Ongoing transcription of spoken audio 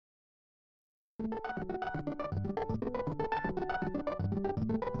Hello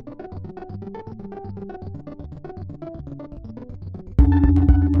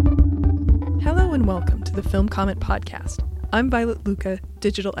and welcome to the Film Comment podcast. I'm Violet Lucca,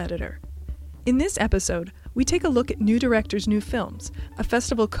 digital editor. In this episode, we take a look at New Directors, New Films, a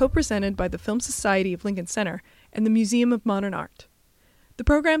festival co-presented by the Film Society of Lincoln Center and the Museum of Modern Art. The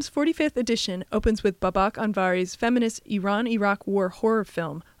program's 45th edition opens with Babak Anwari's feminist Iran-Iraq War horror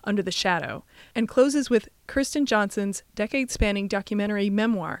film, Under the Shadow, and closes with Kirsten Johnson's decade-spanning documentary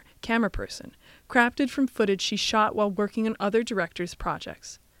memoir, Camera Person, crafted from footage she shot while working on other directors'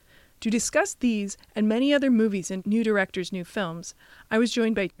 projects. To discuss these and many other movies in New Directors, New Films, I was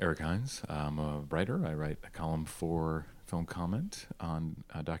joined by Eric Hynes. I'm a writer. I write a column for Film Comment on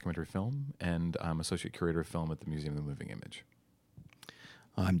documentary film, and I'm Associate Curator of Film at the Museum of the Moving Image.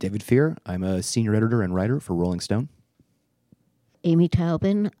 I'm David Fear. I'm a senior editor and writer for Rolling Stone. Amy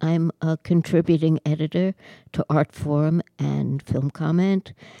Taubin. I'm a contributing editor to Artforum and Film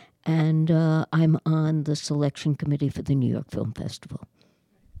Comment, and I'm on the selection committee for the New York Film Festival.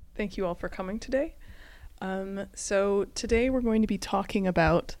 Thank you all for coming today. So today we're going to be talking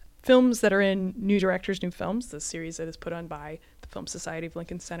about films that are in New Directors, New Films, the series that is put on by the Film Society of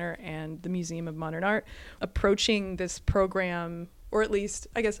Lincoln Center and the Museum of Modern Art. Approaching this program, or at least,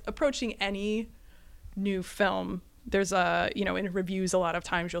 I guess, approaching any new film, there's in reviews a lot of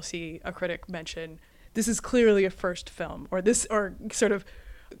times you'll see a critic mention, this is clearly a first film, or sort of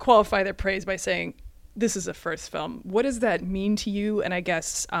qualify their praise by saying, this is a first film. What does that mean to you? And I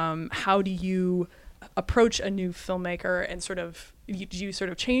guess, how do you approach a new filmmaker and do you sort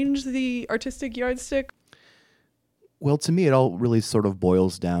of change the artistic yardstick? Well, to me, it all really sort of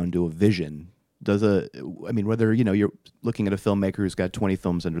boils down to a vision. Whether, you're looking at a filmmaker who's got 20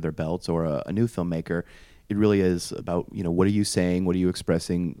 films under their belts or a new filmmaker, it really is about, what are you saying? What are you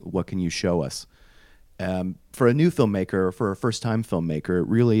expressing? What can you show us? For a new filmmaker, for a first-time filmmaker, it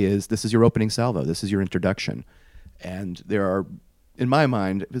really is, this is your opening salvo. This is your introduction. And there are, in my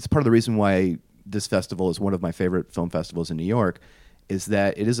mind, it's part of the reason why this festival is one of my favorite film festivals in New York, is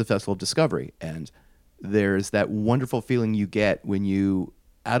that it is a festival of discovery. And there's that wonderful feeling you get when you,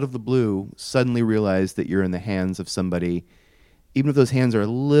 out of the blue, suddenly realize that you're in the hands of somebody, even if those hands are a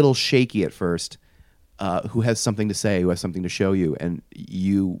little shaky at first, who has something to say, who has something to show you, and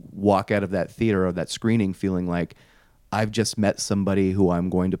you walk out of that theater or that screening feeling like, I've just met somebody who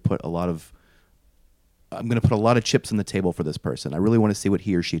I'm going to put a lot of chips on the table for this person. I really want to see what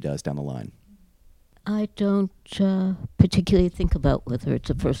he or she does down the line. I don't particularly think about whether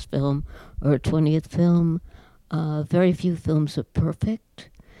it's a first film or a 20th film. Very few films are perfect.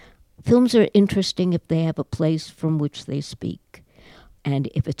 Films are interesting if they have a place from which they speak.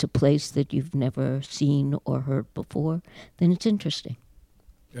 And if it's a place that you've never seen or heard before, then it's interesting.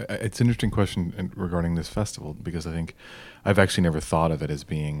 It's an interesting question regarding this festival, because I think I've actually never thought of it as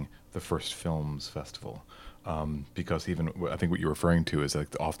being the first films festival. Because even I think what you're referring to is,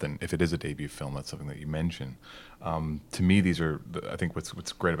 like, often if it is a debut film, that's something that you mention. To me, I think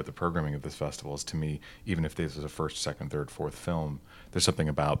what's great about the programming of this festival is, to me, even if this is a first, second, third, fourth film, there's something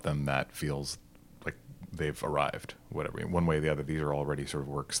about them that feels like they've arrived, whatever. One way or the other, these are already sort of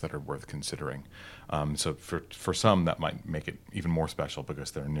works that are worth considering. So for some, that might make it even more special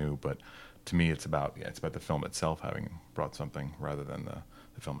because they're new. But to me, it's about the film itself having brought something rather than the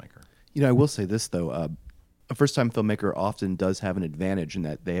filmmaker. I will say this, though. A first-time filmmaker often does have an advantage in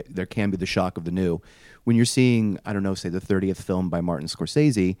that there can be the shock of the new. When you're seeing, say the 30th film by Martin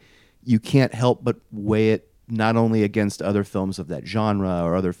Scorsese, you can't help but weigh it not only against other films of that genre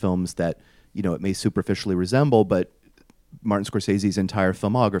or other films that, it may superficially resemble, but Martin Scorsese's entire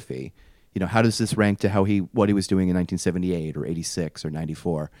filmography. How does this rank to what he was doing in 1978 or 86 or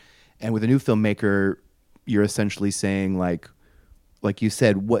 94? And with a new filmmaker, you're essentially saying, like you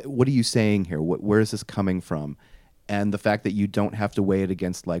said, what are you saying here? Where is this coming from? And the fact that you don't have to weigh it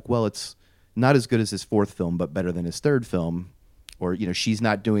against, it's not as good as his fourth film, but better than his third film. Or, she's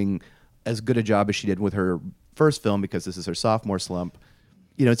not doing as good a job as she did with her first film because this is her sophomore slump.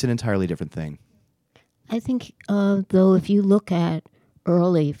 It's an entirely different thing. I think, though, if you look at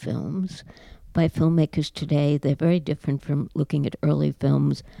early films by filmmakers today, they're very different from looking at early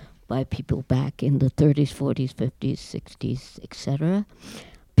films by people back in the 30s, 40s, 50s, 60s, etc.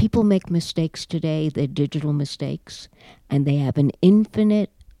 People make mistakes today. They're digital mistakes, and they have an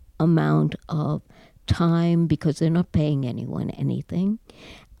infinite amount of time because they're not paying anyone anything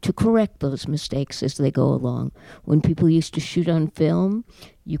to correct those mistakes as they go along. When people used to shoot on film,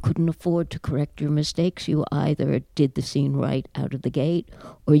 you couldn't afford to correct your mistakes. You either did the scene right out of the gate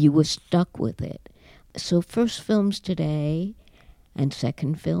or you were stuck with it. So first films today and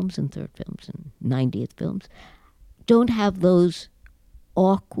second films and third films and 90th films don't have those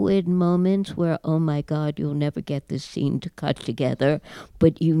awkward moments where, oh my God, you'll never get this scene to cut together,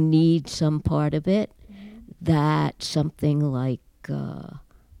 but you need some part of it. That something like,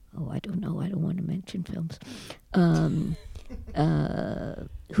 I don't know, I don't want to mention films.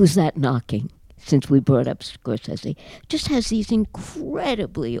 Who's That Knocking? Since we brought up Scorsese, just has these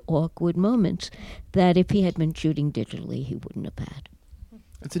incredibly awkward moments that if he had been shooting digitally, he wouldn't have had.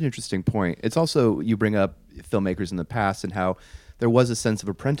 That's an interesting point. It's also, you bring up filmmakers in the past and how there was a sense of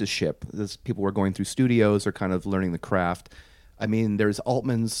apprenticeship. As people were going through studios or kind of learning the craft. I mean, there's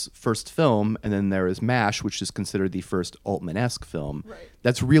Altman's first film, and then there is MASH, which is considered the first Altman-esque film. Right.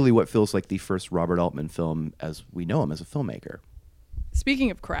 That's really what feels like the first Robert Altman film as we know him as a filmmaker.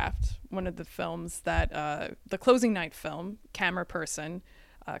 Speaking of craft, one of the films that, the closing night film, Camera Person,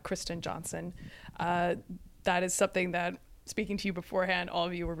 Kristen Johnson, that is something that, speaking to you beforehand, all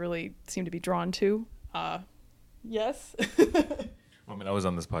of you seem to be drawn to. Yes? I mean, I was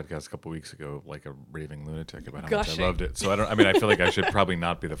on this podcast a couple weeks ago, like a raving lunatic about how Gushing. much I loved it. So I feel like I should probably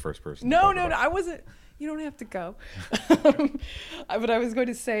not be the first person. No, I wasn't. You don't have to go. But I was going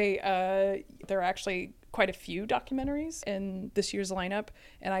to say there are actually quite a few documentaries in this year's lineup,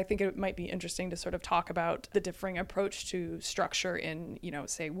 and I think it might be interesting to sort of talk about the differing approach to structure in,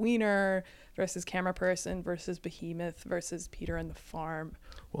 say Wiener versus Camera Person versus Behemoth versus Peter and the Farm.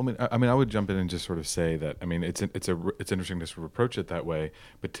 Well, I mean, I would jump in and just sort of say that, I mean, it's interesting to sort of approach it that way,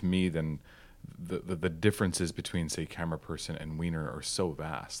 but to me, then the differences between, say, Camera Person and Wiener are so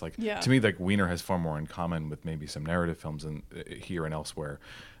vast. Like, Yeah. to me, like, Wiener has far more in common with maybe some narrative films here and elsewhere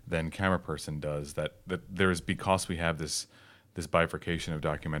than Camera Person does. That there's, because we have this bifurcation of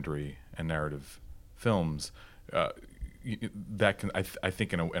documentary and narrative films, that can, I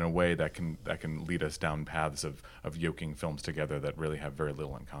think in a way that can lead us down paths of yoking films together that really have very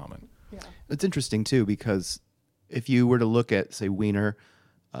little in common. Yeah. It's interesting, too, because if you were to look at, say, Wiener,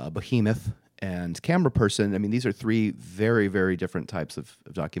 Behemoth, and Camera Person, I mean, these are three very, very different types of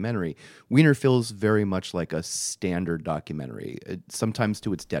documentary. Wiener feels very much like a standard documentary, sometimes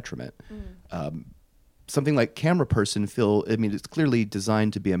to its detriment. Something like Camera Person it's clearly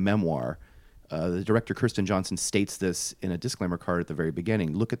designed to be a memoir. The director, Kirsten Johnson, states this in a disclaimer card at the very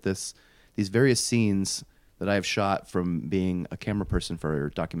beginning. Look at these various scenes that I have shot from being a camera person for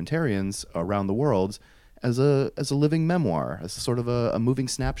documentarians around the world as a living memoir, as sort of a moving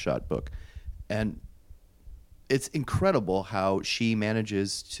snapshot book. And it's incredible how she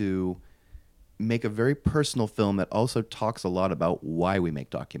manages to make a very personal film that also talks a lot about why we make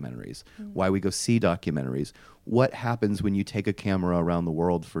documentaries, why we go see documentaries, what happens when you take a camera around the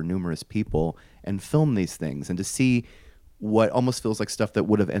world for numerous people and film these things, and to see what almost feels like stuff that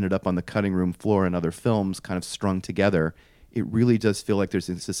would have ended up on the cutting room floor in other films kind of strung together. It really does feel like there's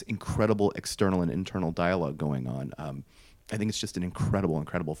this incredible external and internal dialogue going on. I think it's just an incredible,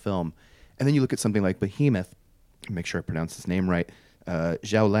 incredible film. And then you look at something like Behemoth, make sure I pronounce his name right,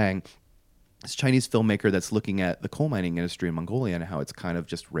 Zhao Lang, this Chinese filmmaker that's looking at the coal mining industry in Mongolia and how it's kind of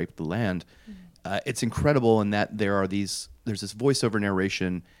just raped the land. It's incredible in that there's this voiceover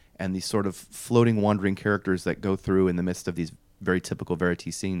narration and these sort of floating, wandering characters that go through in the midst of these very typical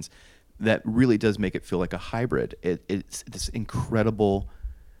verite scenes that really does make it feel like a hybrid. It's this incredible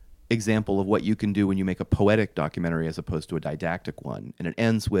example of what you can do when you make a poetic documentary as opposed to a didactic one. And it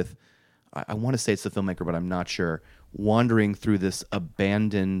ends with, I want to say it's the filmmaker, but I'm not sure, wandering through this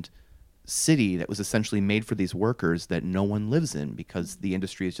abandoned city that was essentially made for these workers that no one lives in because the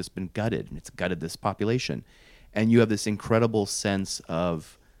industry has just been gutted, and it's gutted this population. And you have this incredible sense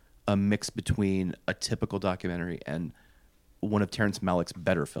of a mix between a typical documentary and one of Terrence Malick's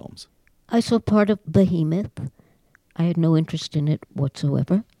better films. I saw part of Behemoth. I had no interest in it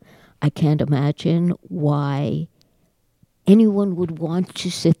whatsoever. I can't imagine why anyone would want to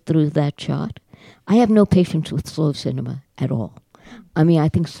sit through that shot. I have no patience with slow cinema at all. I mean, I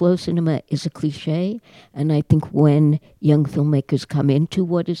think slow cinema is a cliche, and I think when young filmmakers come into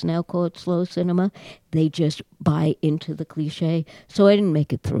what is now called slow cinema, they just buy into the cliche. So I didn't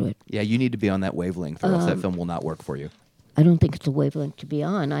make it through it. Yeah, you need to be on that wavelength, or else that film will not work for you. I don't think it's a wavelength to be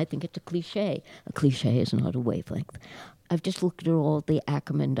on. I think it's a cliche. A cliche is not a wavelength. I've just looked at all the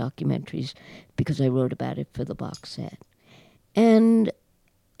Ackerman documentaries because I wrote about it for the box set. And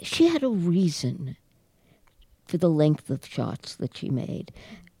she had a reason for the length of shots that she made.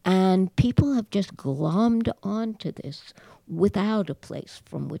 And people have just glommed onto this without a place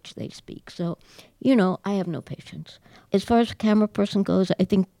from which they speak. So, I have no patience. As far as a camera person goes, I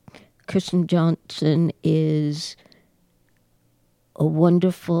think Kirsten Johnson is a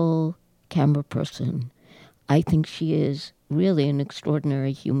wonderful camera person. I think she is really an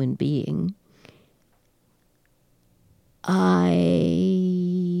extraordinary human being. I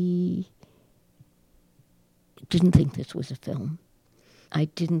didn't think this was a film. I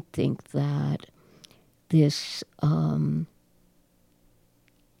didn't think that this,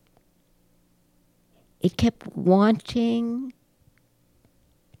 it kept wanting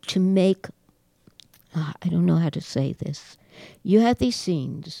to make, I don't know how to say this. You had these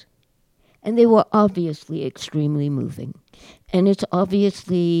scenes, and they were obviously extremely moving. And it's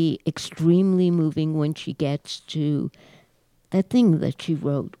obviously extremely moving when she gets to that thing that she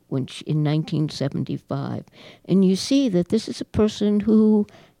wrote in 1975. And you see that this is a person who,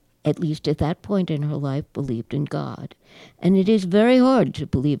 at least at that point in her life, believed in God. And it is very hard to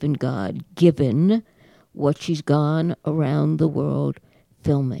believe in God, given what she's gone around the world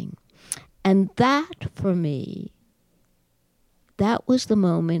filming. And that, for me, that was the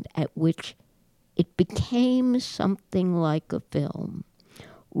moment at which it became something like a film,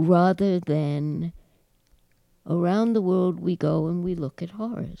 rather than around the world we go and we look at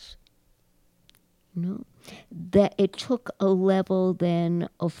horrors. You know? That it took a level then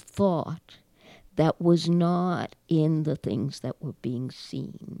of thought that was not in the things that were being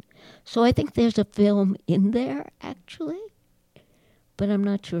seen. So I think there's a film in there, actually, but I'm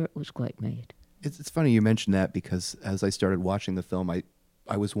not sure it was quite made. It's funny you mentioned that, because as I started watching the film, I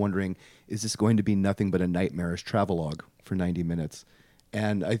was wondering, is this going to be nothing but a nightmarish travelogue for 90 minutes?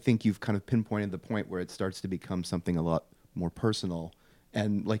 And I think you've kind of pinpointed the point where it starts to become something a lot more personal.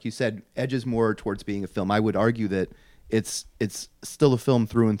 And like you said, edges more towards being a film. I would argue that it's still a film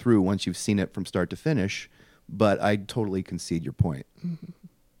through and through once you've seen it from start to finish, but I totally concede your point. Mm-hmm.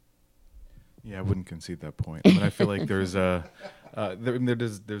 Yeah, I wouldn't concede that point. But I feel like there's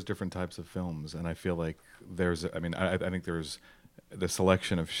there's different types of films, and I feel like I think there's the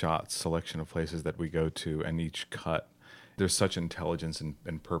selection of shots, selection of places that we go to, and each cut. There's such intelligence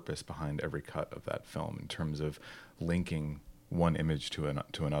and purpose behind every cut of that film in terms of linking one image to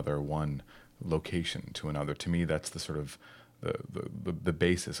another, one location to another. To me, that's the sort of the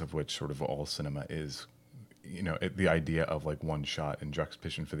basis of which sort of all cinema is. You know, the idea of like one shot in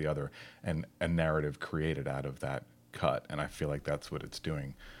juxtaposition for the other, and a narrative created out of that cut. And I feel like that's what it's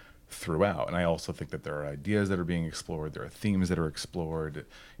doing throughout. And I also think that there are ideas that are being explored. There are themes that are explored.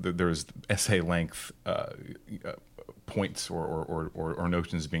 There's essay length points or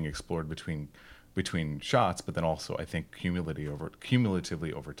notions being explored between shots, but then also I think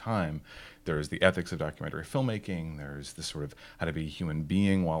cumulatively over time, there's the ethics of documentary filmmaking. There's this sort of how to be a human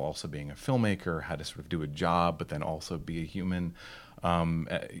being while also being a filmmaker, how to sort of do a job but then also be a human,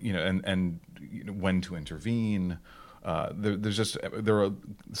 and when to intervene. There are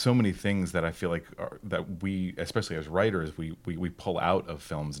so many things that I feel like that we, especially as writers, we pull out of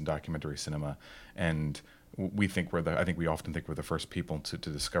films and documentary cinema, and we think we often think we're the first people to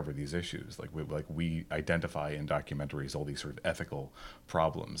discover these issues. We identify in documentaries all these sort of ethical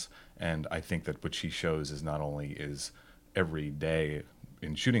problems, and I think that what she shows is not only is every day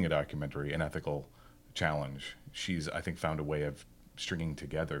in shooting a documentary an ethical challenge. She's, I think, found a way of stringing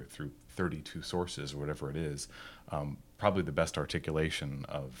together through 32 sources or whatever it is, probably the best articulation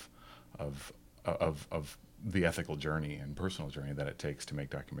of the ethical journey and personal journey that it takes to make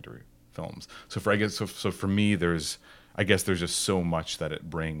documentary films. So for me, there's just so much that it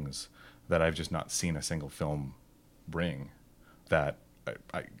brings that I've just not seen a single film bring, that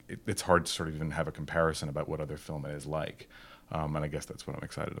it's hard to sort of even have a comparison about what other film is like. And I guess that's what I'm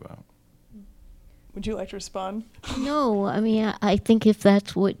excited about. Would you like to respond? No, I mean, I think if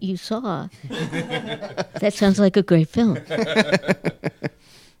that's what you saw, that sounds like a great film.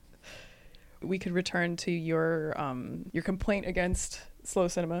 We could return to your complaint against slow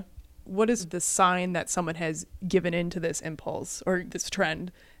cinema. What is the sign that someone has given in to this impulse or this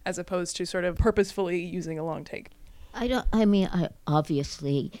trend, as opposed to sort of purposefully using a long take?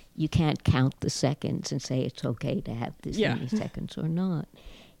 Obviously, you can't count the seconds and say it's okay to have this many seconds or not.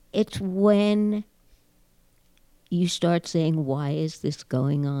 It's when you start saying, why is this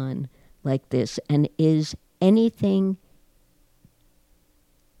going on like this? And is the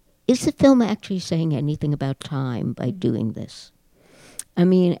film actually saying anything about time by doing this? I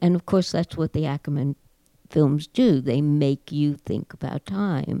mean, and of course that's what the Ackerman films do. They make you think about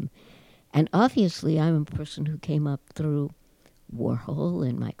time. And obviously I'm a person who came up through Warhol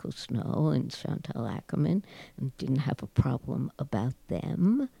and Michael Snow and Chantal Ackerman and didn't have a problem about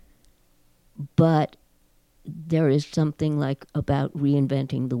them. But there is something like about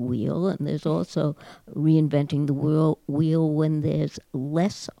reinventing the wheel, and there's also reinventing the wheel when there's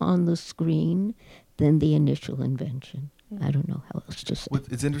less on the screen than the initial invention. I don't know how else to say. Well,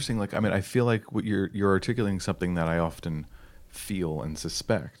 it's interesting. Like, I mean, I feel like what you're articulating something that I often feel and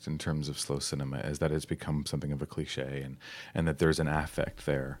suspect in terms of slow cinema is that it's become something of a cliche, and that there's an affect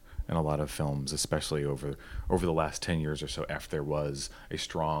there in a lot of films, especially over the last 10 years or so, after there was a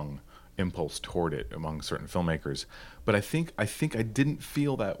strong impulse toward it among certain filmmakers. But I think I didn't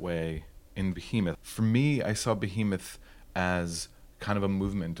feel that way in Behemoth. For me, I saw Behemoth as kind of a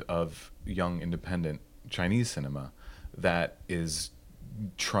movement of young independent Chinese cinema that is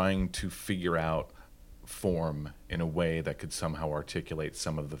trying to figure out form in a way that could somehow articulate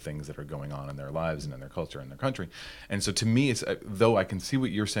some of the things that are going on in their lives and in their culture and their country. And so to me, it's, though I can see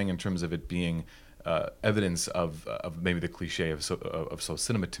what you're saying in terms of it being evidence of maybe the cliche of slow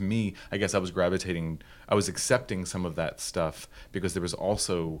cinema, to me, I guess I was accepting some of that stuff because there was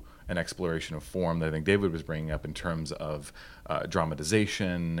also an exploration of form that I think David was bringing up in terms of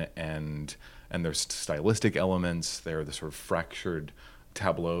dramatization and there's stylistic elements. There are the sort of fractured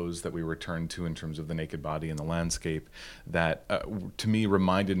tableaus that we returned to in terms of the naked body and the landscape that to me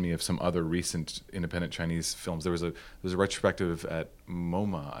reminded me of some other recent independent Chinese films. There was a retrospective at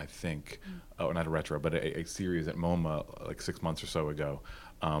MoMA, I think, not a retro, but a series at MoMA like 6 months or so ago.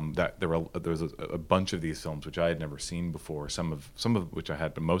 That there was a bunch of these films which I had never seen before, some of which I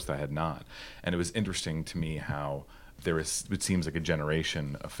had, but most I had not. And it was interesting to me how it seems like a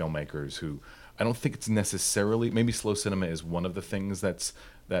generation of filmmakers who, I don't think it's necessarily, maybe slow cinema is one of the things that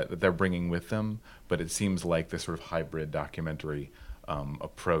they're bringing with them, but it seems like this sort of hybrid documentary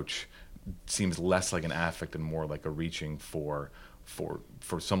approach seems less like an affect and more like a reaching for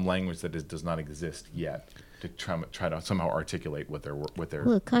some language that does not exist yet to try to somehow articulate what they're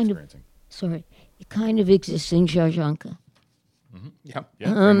experiencing. It kind of exists in Zhazhanka. Mm-hmm. Yeah,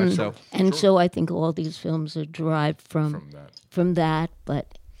 very much so. And so I think all these films are derived from that,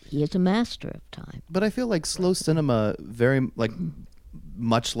 but he is a master of time. But I feel like slow cinema, very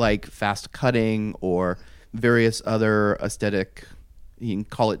much like fast cutting or various other aesthetic, you can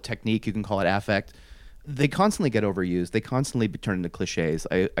call it technique, you can call it affect, they constantly get overused. They constantly turn into cliches.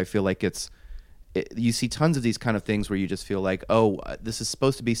 I feel like you see tons of these kind of things where you just feel like, this is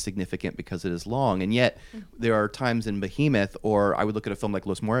supposed to be significant because it is long. And yet there are times in Behemoth, or I would look at a film like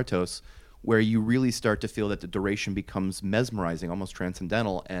Los Muertos, where you really start to feel that the duration becomes mesmerizing, almost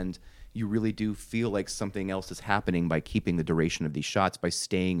transcendental, and you really do feel like something else is happening by keeping the duration of these shots, by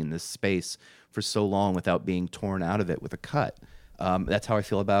staying in this space for so long without being torn out of it with a cut. That's how I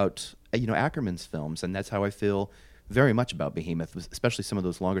feel about Ackerman's films, and that's how I feel very much about Behemoth, especially some of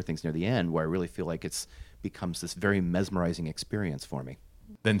those longer things near the end, where I really feel like it's becomes this very mesmerizing experience for me.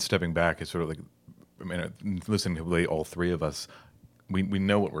 Then stepping back, it's sort of like, listening to all three of us, we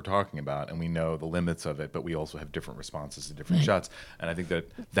know what we're talking about, and we know the limits of it, but we also have different responses to different shots. And I think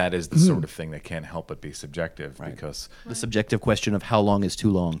that is the sort of thing that can't help but be subjective, because the subjective question of how long is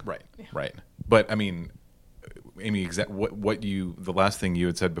too long. Right. But I mean, Amy, the last thing you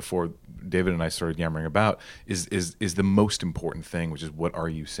had said before David and I started yammering about is the most important thing, which is what are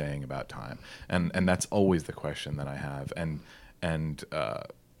you saying about time? And that's always the question that I have. And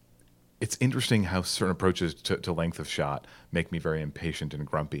it's interesting how certain approaches to length of shot make me very impatient and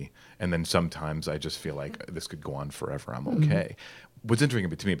grumpy. And then sometimes I just feel like this could go on forever. I'm okay. What's interesting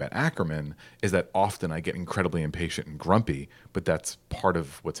to me about Ackerman is that often I get incredibly impatient and grumpy, but that's part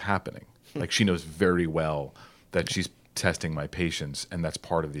of what's happening. Like, she knows very well that she's testing my patience, and that's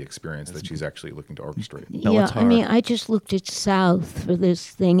part of the experience that she's actually looking to orchestrate. Yeah, I mean, I just looked at South for this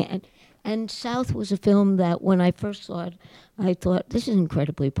thing, and South was a film that when I first saw it, I thought, this is an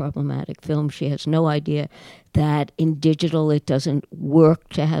incredibly problematic film. She has no idea that in digital it doesn't work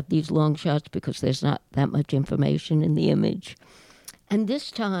to have these long shots because there's not that much information in the image. And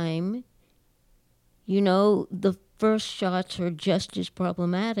this time, the first shots are just as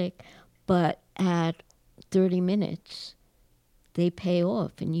problematic, but at 30 minutes, they pay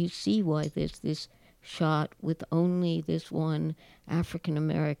off, and you see why there's this shot with only this one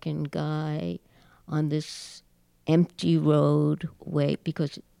African-American guy on this empty roadway,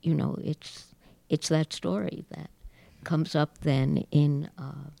 because, it's that story that comes up then in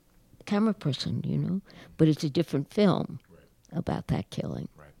Camera Person, but it's a different film about that killing.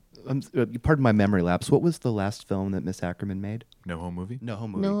 Pardon my memory lapse. What was the last film that Miss Ackerman made? No Home Movie? No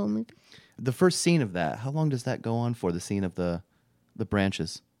Home Movie. No Home Movie. The first scene of that, how long does that go on for, the scene of the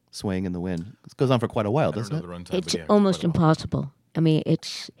branches swaying in the wind? It goes on for quite a while, doesn't it? Runtime, It's almost impossible. I mean,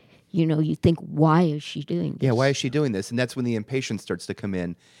 it's, you think, why is she doing this? Yeah, why is she doing this? And that's when the impatience starts to come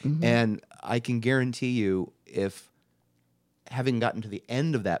in. Mm-hmm. And I can guarantee you, if having gotten to the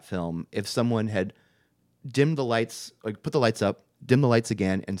end of that film, if someone had dimmed the lights, like put the lights up, dim the lights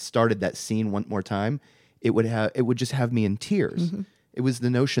again, and started that scene one more time, it would just have me in tears. It was the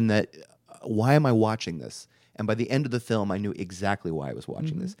notion that why am I watching this? And by the end of the film, I knew exactly why I was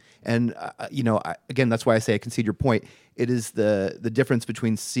watching this. And again, that's why I say I concede your point. It is the difference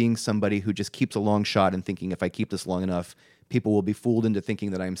between seeing somebody who just keeps a long shot and thinking, if I keep this long enough, people will be fooled into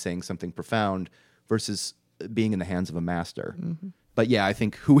thinking that I'm saying something profound, versus being in the hands of a master. But yeah, I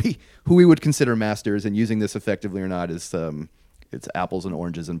think who we would consider masters and using this effectively or not is it's apples and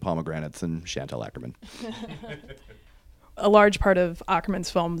oranges and pomegranates and Chantal Ackerman. A large part of Ackerman's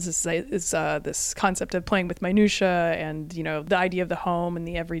films is this concept of playing with minutia and, the idea of the home and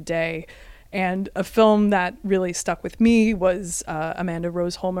the everyday. And a film that really stuck with me was Amanda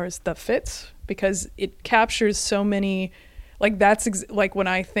Rose Holmer's The Fit, because it captures so many, like when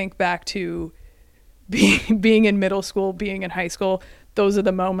I think back to being in middle school, being in high school, those are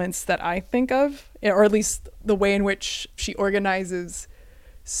the moments that I think of, or at least the way in which she organizes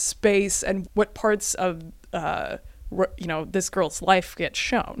space and what parts of this girl's life gets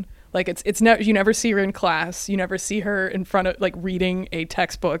shown. Like you never see her in class, you never see her in front of reading a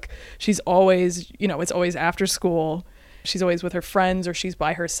textbook. She's always, it's always after school. She's always with her friends, or she's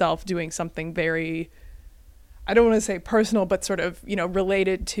by herself doing something very, I don't want to say personal, but sort of,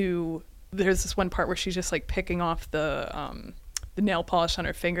 related to. There's this one part where she's just picking off the nail polish on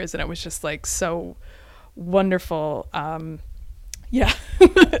her fingers, and it was just so wonderful. Yeah.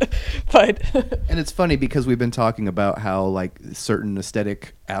 But and it's funny because we've been talking about how certain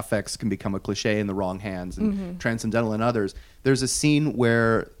aesthetic affects can become a cliche in the wrong hands and transcendental in others. There's a scene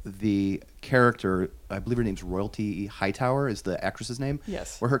where the character, I believe her name's Royalty Hightower is the actress's name.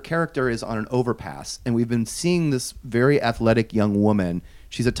 Yes. Where her character is on an overpass, and we've been seeing this very athletic young woman.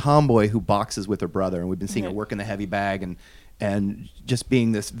 She's a tomboy who boxes with her brother, and we've been seeing her work in the heavy bag and just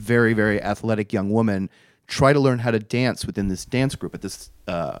being this very, very athletic young woman try to learn how to dance within this dance group at this,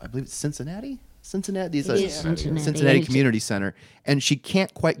 I believe it's Cincinnati Community Center. And she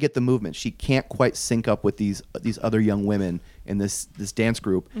can't quite get the movement. She can't quite sync up with these other young women in this dance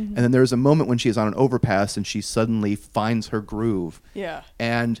group. And then there's a moment when she is on an overpass and she suddenly finds her groove. Yeah.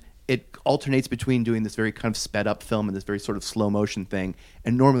 And it alternates between doing this very kind of sped up film and this very sort of slow motion thing.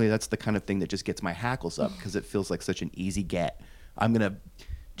 And normally that's the kind of thing that just gets my hackles up because it feels like such an easy get. I'm going to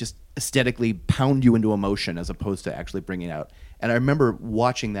just aesthetically pound you into emotion as opposed to actually bringing it out. And I remember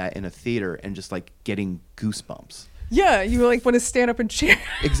watching that in a theater and just getting goosebumps. Yeah, you want to stand up and cheer.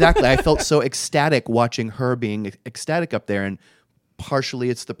 Exactly. I felt so ecstatic watching her being ecstatic up there. And partially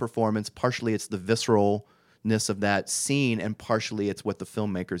it's the performance, partially it's the visceralness of that scene, and partially it's what the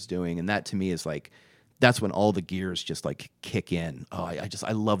filmmaker's doing. And that to me is that's when all the gears just kick in. Oh,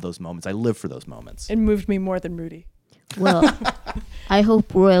 I love those moments. I live for those moments. It moved me more than Rudy. Well, I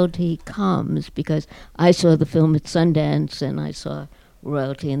hope Royalty comes, because I saw the film at Sundance and I saw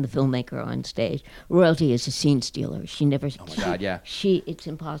Royalty and the filmmaker on stage. Royalty is a scene stealer. She never. Oh my God, yeah. It's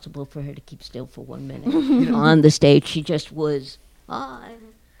impossible for her to keep still for 1 minute on the stage. She just was.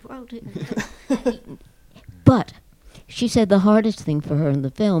 Royalty. But she said the hardest thing for her in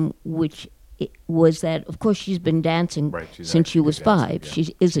the film, which was that, of course, she's been dancing since she was 5. Yeah.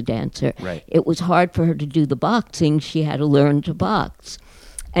 She is a dancer. Right. It was hard for her to do the boxing. She had to learn to box.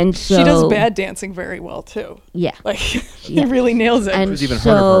 And so she does bad dancing very well, too. Yeah. She really nails it. And it was even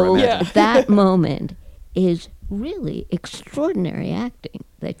harder for her, that moment is really extraordinary acting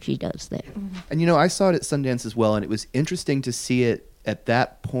that she does there. And, I saw it at Sundance as well, and it was interesting to see it at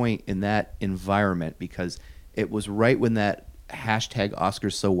that point in that environment, because it was right when that hashtag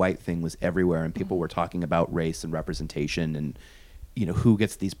Oscars so white thing was everywhere, and people were talking about race and representation and who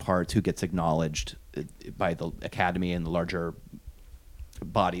gets these parts, who gets acknowledged by the Academy and the larger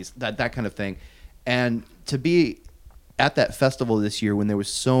bodies, that kind of thing. And to be at that festival this year when there was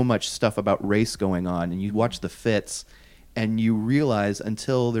so much stuff about race going on, and you watch The Fits and you realize,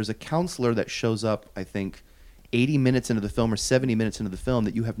 until there's a counselor that shows up, I think 80 minutes into the film or 70 minutes into the film,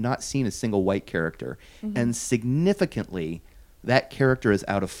 that you have not seen a single white character. And significantly, that character is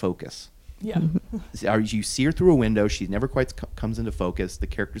out of focus. Yeah. You see her through a window. She never quite comes into focus. The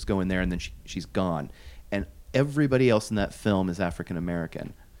characters go in there, and then she's gone. And everybody else in that film is African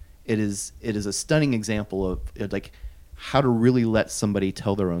American. It is a stunning example of how to really let somebody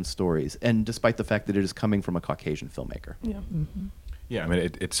tell their own stories, and despite the fact that it is coming from a Caucasian filmmaker. Yeah. Yeah, I mean,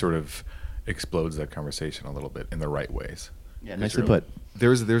 it sort of explodes that conversation a little bit in the right ways. Yeah, nicely put.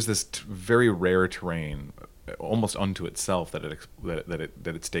 There's this very rare terrain, almost unto itself, that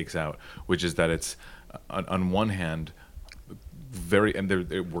it stakes out, which is that it's on one hand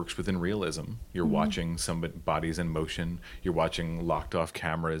it works within realism. You're watching somebody, bodies in motion. You're watching locked off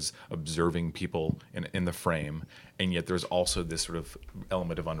cameras, observing people in the frame, and yet there's also this sort of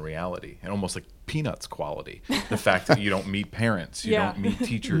element of unreality and almost like Peanuts quality. The fact that you don't meet parents, you don't meet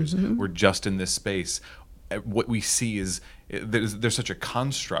teachers. We're just in this space. What we see is there's such a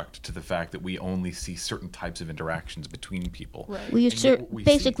construct to the fact that we only see certain types of interactions between people. Right. Well, you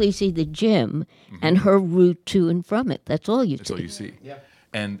basically see the gym and her route to and from it. That's all you see. That's all you see. Yeah.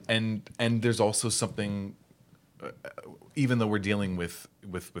 And there's also something, even though we're dealing with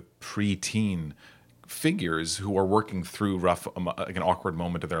preteen figures who are working through like an awkward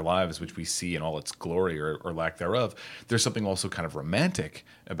moment of their lives, which we see in all its glory or lack thereof, there's something also kind of romantic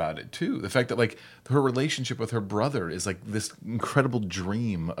about it too. The fact that like her relationship with her brother is like this incredible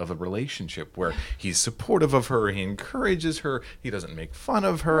dream of a relationship where he's supportive of her, he encourages her, he doesn't make fun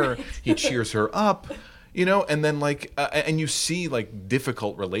of her, he cheers her up. And then like, and you see like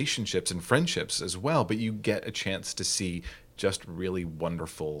difficult relationships and friendships as well, but you get a chance to see just really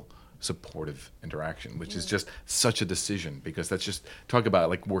wonderful, supportive interaction, which is just such a decision, because that's just, talk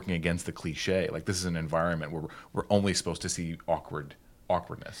about like working against the cliche. Like this is an environment where we're only supposed to see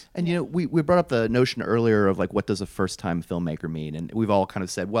awkwardness. And we brought up the notion earlier of like, what does a first-time filmmaker mean? And we've all kind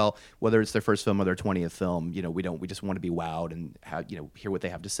of said, well, whether it's their first film or their 20th film, we just want to be wowed and hear what they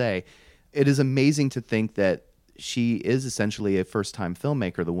have to say. It is amazing to think that she is essentially a first-time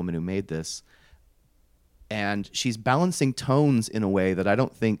filmmaker, the woman who made this, and she's balancing tones in a way that I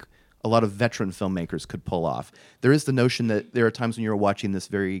don't think a lot of veteran filmmakers could pull off. There is the notion that there are times when you're watching this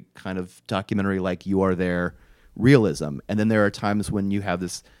very kind of documentary like You Are There realism, and then there are times when you have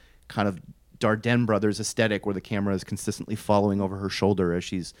this kind of Dardenne Brothers aesthetic where the camera is consistently following over her shoulder as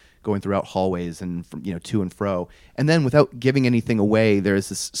she's going throughout hallways and from, to and fro. And then without giving anything away, there's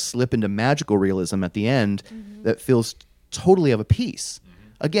this slip into magical realism at the end that feels totally of a piece.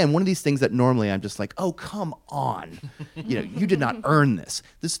 Again, one of these things that normally I'm just like, oh, come on. You did not earn this.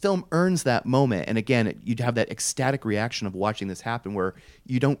 This film earns that moment. And again, you'd have that ecstatic reaction of watching this happen where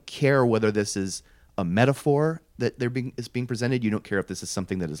you don't care whether this is a metaphor that is being presented. You don't care if this is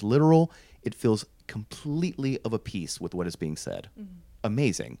something that is literal. It feels completely of a piece with what is being said.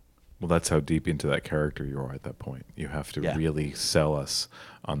 Amazing. Well, that's how deep into that character you are at that point. You have to really sell us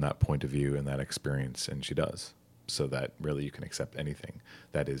on that point of view and that experience, and she does. So that really you can accept anything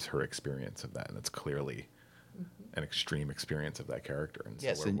that is her experience of that, and that's clearly an extreme experience of that character, and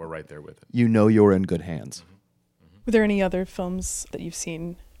so we're right there with it. You're in good hands. Were there any other films that you've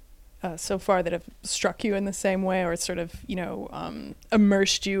seen so far that have struck you in the same way, or sort of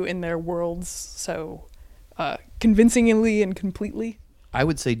immersed you in their worlds so convincingly and completely? I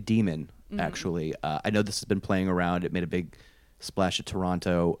would say Demon, actually. I know this has been playing around. It made a big splash at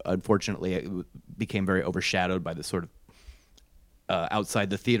Toronto. Unfortunately, it became very overshadowed by the sort of outside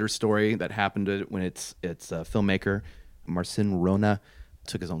the theater story that happened when its filmmaker, Marcin Rona,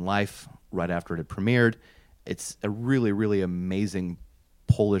 took his own life right after it had premiered. It's a really, really amazing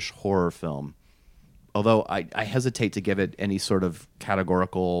Polish horror film, although I hesitate to give it any sort of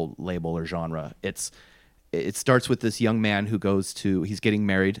categorical label or genre. It starts with this young man who he's getting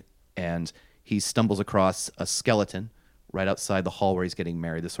married, and he stumbles across a skeleton right outside the hall where he's getting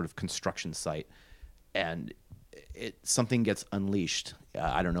married, this sort of construction site, and something gets unleashed.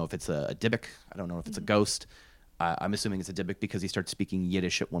 I don't know if it's a Dybbuk. I don't know if it's a ghost. I'm assuming it's a Dybbuk because he starts speaking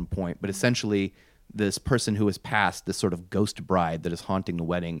Yiddish at one point. But essentially, this person who has passed, this sort of ghost bride that is haunting the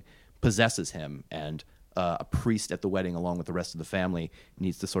wedding, possesses him, and a priest at the wedding, along with the rest of the family,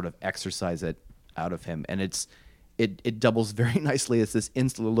 needs to sort of exorcise it out of him. And it doubles very nicely as this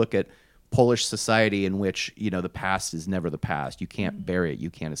insular look at Polish society in which the past is never the past. You can't bury it. You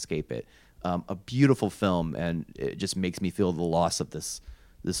can't escape it. A beautiful film, and it just makes me feel the loss of this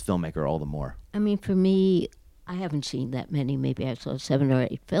filmmaker all the more. I mean, for me, I haven't seen that many. Maybe I saw 7 or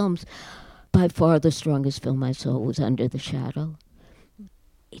 8 films. By far the strongest film I saw was Under the Shadow.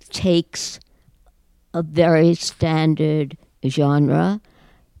 It takes a very standard genre.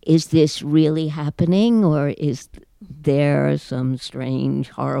 Is this really happening, or is there some strange,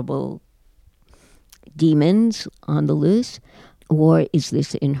 horrible demons on the loose, or is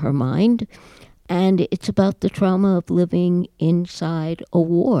this in her mind? And it's about the trauma of living inside a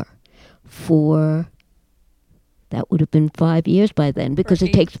war for, that would have been 5 years by then, because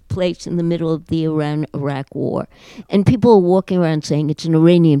it takes place in the middle of the Iran-Iraq war. And people are walking around saying it's an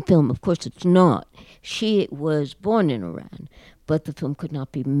Iranian film. Of course it's not. She was born in Iran, but the film could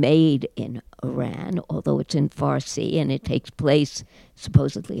not be made in Iran, although it's in Farsi and it takes place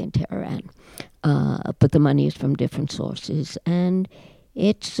supposedly in Tehran. But the money is from different sources, and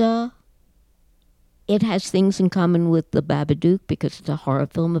it's it has things in common with The Babadook because it's a horror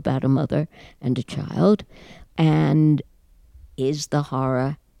film about a mother and a child. And is the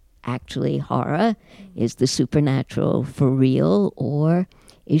horror actually horror? Is the supernatural for real? Or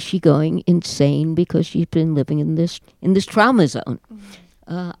is she going insane because she's been living in this trauma zone?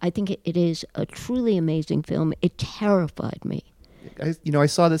 I think it is a truly amazing film. It terrified me. I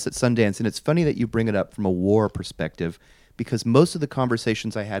saw this at Sundance, and it's funny that you bring it up from a war perspective, because most of the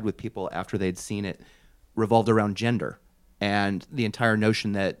conversations I had with people after they'd seen it revolved around gender and the entire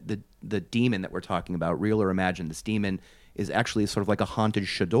notion that the demon that we're talking about, real or imagined, this demon is actually sort of like a haunted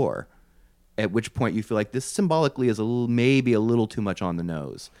chador, at which point you feel like this symbolically is maybe a little too much on the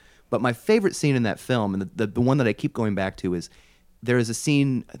nose. But my favorite scene in that film, and the one that I keep going back to, is there is a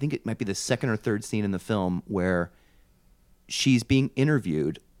scene, I think it might be the second or third scene in the film, where she's being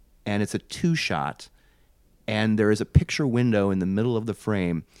interviewed, and it's a two-shot, and there is a picture window in the middle of the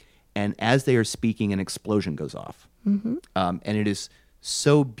frame, and as they are speaking, an explosion goes off. And it is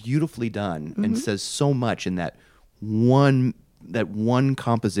so beautifully done and says so much in that one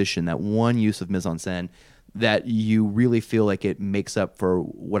composition, that one use of mise-en-scène, that you really feel like it makes up for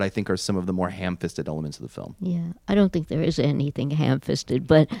what I think are some of the more ham-fisted elements of the film. Yeah, I don't think there is anything ham-fisted,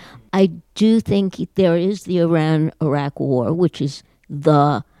 but I do think there is the Iran-Iraq war, which is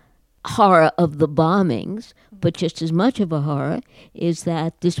the horror of the bombings, but just as much of a horror is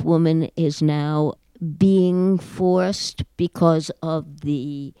that this woman is now being forced, because of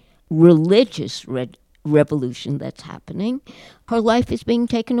the religious revolution that's happening, her life is being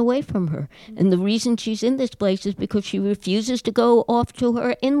taken away from her. And the reason she's in this place is because she refuses to go off to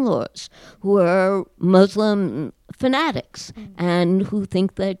her in-laws, who are Muslim fanatics and who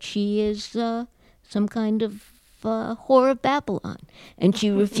think that she is some kind of whore of Babylon. And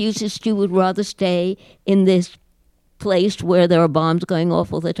she refuses. She would rather stay in this place where there are bombs going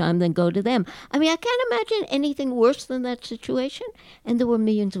off all the time than go to them. I mean, I can't imagine anything worse than that situation. And there were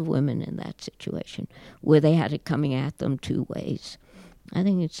millions of women in that situation where they had it coming at them two ways. I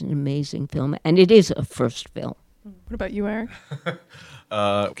think it's an amazing film, and it is a first film. What about you, Eric?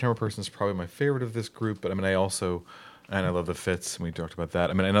 Camera person is probably my favorite of this group, but I mean, I love the fits, and we talked about that.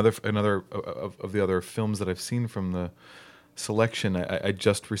 I mean, another of the other films that I've seen from the selection, I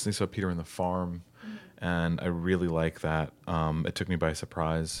just recently saw Peter and the Farm, and I really like that. It took me by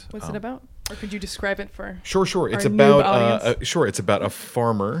surprise. What's it about? Or could you describe it for Sure. It's about a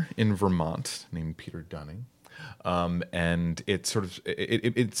farmer in Vermont named Peter Dunning, and it's sort of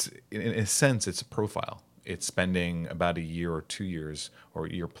it's in a sense it's a profile. It's spending about a year or 2 years or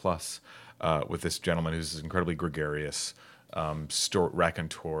a year plus with this gentleman who's incredibly gregarious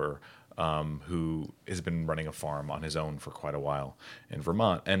raconteur. Who has been running a farm on his own for quite a while in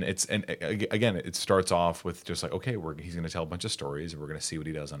Vermont, and again it starts off with just like, okay, he's going to tell a bunch of stories and we're going to see what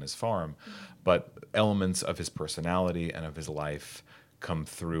he does on his farm, but elements of his personality and of his life come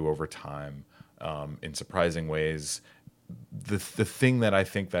through over time in surprising ways. The thing that I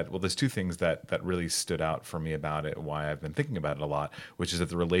think that, well, there's two things that really stood out for me about it, why I've been thinking about it a lot, which is that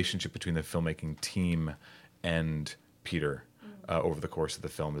the relationship between the filmmaking team and Peter over the course of the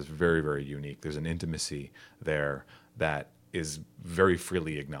film is very, very unique. There's an intimacy there that is very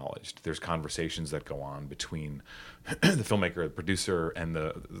freely acknowledged. There's conversations that go on between the filmmaker, the producer, and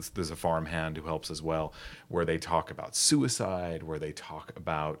there's a farmhand who helps as well, where they talk about suicide, where they talk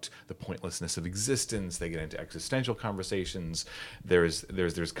about the pointlessness of existence. They get into existential conversations. There's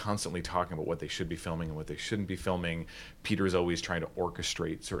constantly talking about what they should be filming and what they shouldn't be filming. Peter's always trying to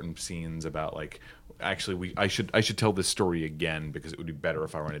orchestrate certain scenes about, like, actually, I should tell this story again because it would be better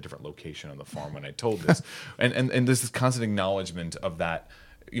if I were in a different location on the farm when I told this. and there's this constant acknowledgement of that,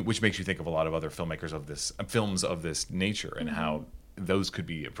 which makes you think of a lot of other filmmakers of this films of this nature and how those could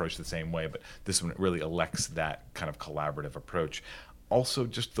be approached the same way. But this one really elects that kind of collaborative approach. Also,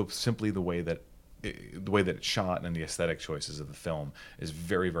 just simply the way that it's shot and the aesthetic choices of the film is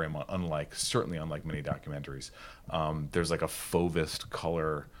very, very certainly unlike many documentaries. There's like a fauvist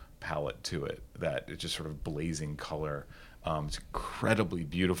color palette to it that it's just sort of blazing color. It's incredibly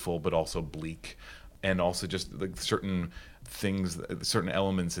beautiful, but also bleak, and also just like certain things, certain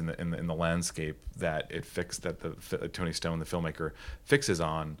elements in the landscape that Tony Stone, the filmmaker, fixes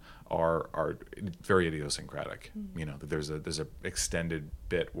on are very idiosyncratic. You know, there's a extended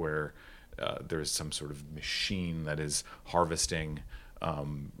bit where there's some sort of machine that is harvesting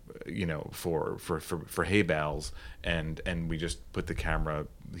for hay bales, and we just put the camera.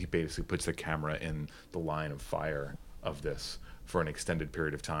 He basically puts the camera in the line of fire of this for an extended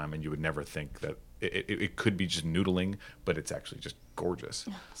period of time, and you would never think that it could be just noodling, but it's actually just gorgeous.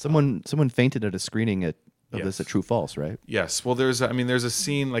 Someone fainted at a screening at of this at True False, right? Yes. Well, there's a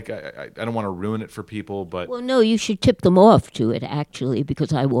scene, like, I don't want to ruin it for people, but Well, no, you should tip them off to it, actually,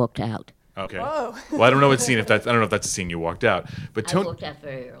 because I walked out. okay. Whoa. Well, I don't know what scene. I don't know if that's a scene you walked out, but I walked out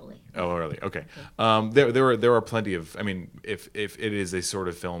very early. Oh, early. Okay. There are plenty of. I mean, if it is a sort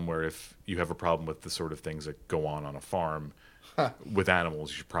of film where if you have a problem with the sort of things that go on a farm with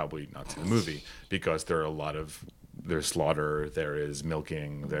animals, you should probably not see the movie, because there are a lot of there's slaughter, there is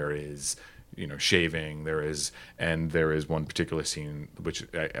milking, there is shaving, there is one particular scene which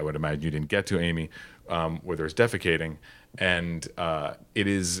I would imagine you didn't get to, Amy, where there's defecating, and it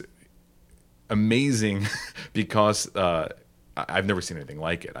is amazing because I've never seen anything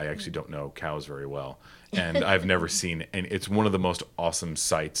like it. I actually don't know cows very well, and I've never seen, and it's one of the most awesome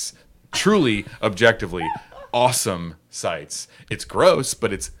sights, truly, objectively awesome sights. It's gross,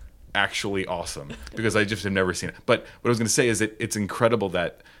 but it's actually awesome because I just have never seen it. But what I was going to say is that it's incredible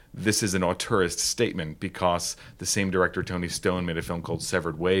that this is an auteurist statement, because the same director, Tony Stone, made a film called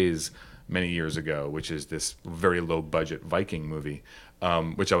Severed Ways many years ago, which is this very low-budget Viking movie,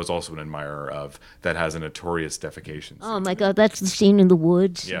 which I was also an admirer of, that has a notorious defecation scene. Oh, my God, that's the scene in the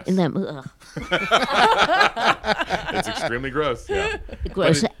woods? Yes. In that, It's extremely gross, yeah.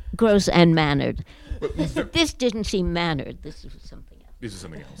 gross and mannered. This didn't seem mannered. This was something else. This is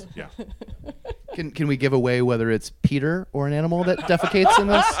something else, yeah. Can we give away whether it's Peter or an animal that defecates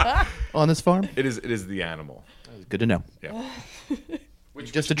on this farm? It is the animal. Good to know. Yeah.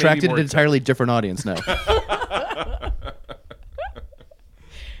 Which Just may be attracted more an entirely different audience now.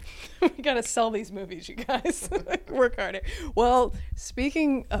 We gotta sell these movies, you guys. Work harder. Well,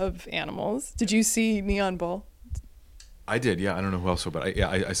 speaking of animals, did you see Neon Bull? I did, yeah. I don't know who else saw, but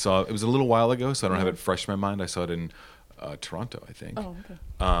I saw it was a little while ago, so I don't have it fresh in my mind. I saw it in Toronto, I think. Oh, okay.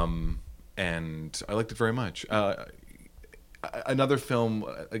 And I liked it very much. Another film,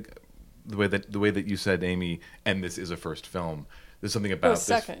 the way that you said, Amy, and this is a first film. There's something about this.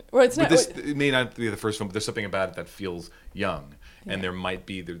 Second. Well, it's not. It may not be the first film, but there's something about it that feels young, and there might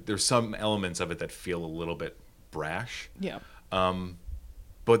be there's some elements of it that feel a little bit brash. Yeah.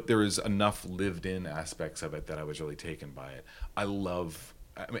 But there is enough lived-in aspects of it that I was really taken by it. I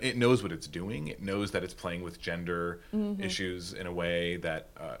mean, it knows what it's doing. It knows that it's playing with gender issues in a way that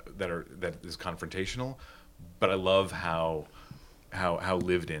is confrontational. But I love how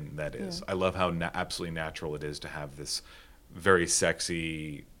lived-in that is. I love how absolutely natural it is to have this very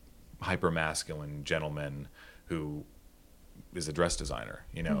sexy, hyper-masculine gentleman who is a dress designer,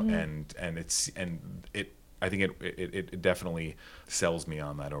 and I think it definitely sells me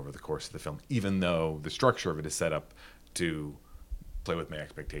on that over the course of the film, even though the structure of it is set up to play with my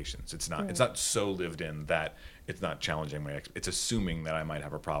expectations. It's not so lived in that it's not challenging it's assuming that I might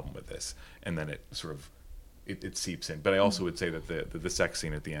have a problem with this, and then it sort of it seeps in. But I also would say that the sex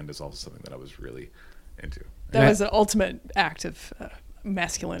scene at the end is also something that I was really into. That was an ultimate act of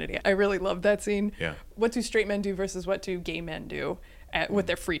masculinity. I really loved that scene. Yeah. What do straight men do versus what do gay men do with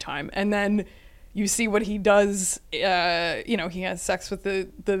their free time? And then you see what he does. He has sex with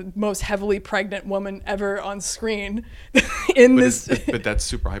the most heavily pregnant woman ever on screen. But that's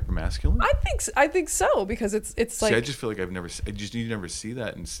super hyper masculine. I think so, because it's like. See, I just feel like you never see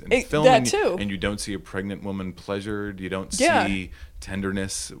that in film. That too. And you don't see a pregnant woman pleasured. You don't see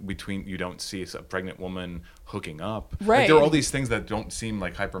tenderness between. You don't see a pregnant woman hooking up. Right. Like, there are all these things that don't seem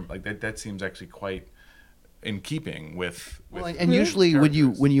like hyper. Like that seems actually quite in keeping with and usually when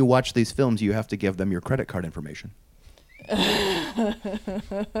you watch these films, you have to give them your credit card information. I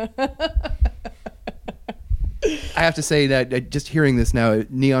have to say that just hearing this now,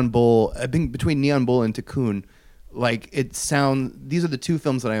 Neon Bull, between Neon Bull and Tikkun, these are the two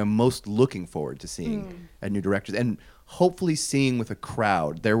films that I am most looking forward to seeing at new directors, and hopefully seeing with a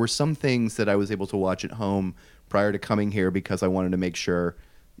crowd. There were some things that I was able to watch at home prior to coming here because I wanted to make sure.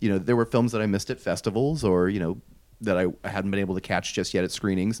 There were films that I missed at festivals or, that I hadn't been able to catch just yet at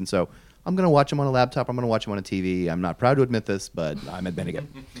screenings. And so I'm going to watch them on a laptop. I'm going to watch them on a TV. I'm not proud to admit this, but I'm admitting it.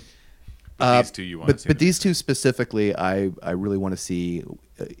 These two you want to see. But these two specifically, I really want to see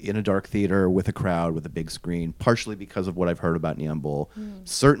in a dark theater with a crowd with a big screen, partially because of what I've heard about Neon Bull,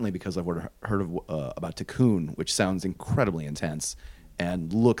 certainly because of what I've heard about Tikkun, which sounds incredibly intense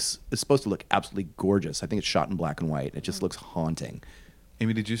and is supposed to look absolutely gorgeous. I think it's shot in black and white. It just looks haunting.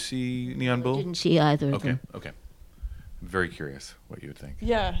 Amy, did you see Neon Bull? I didn't see either of them. Okay. I'm very curious what you would think.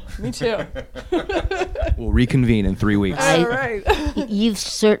 Yeah, me too. We'll reconvene in 3 weeks. All right. You've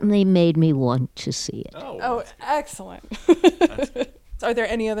certainly made me want to see it. Oh, excellent. Are there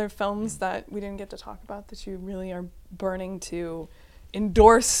any other films that we didn't get to talk about that you really are burning to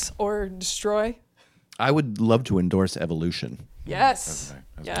endorse or destroy? I would love to endorse Evolution. Yes.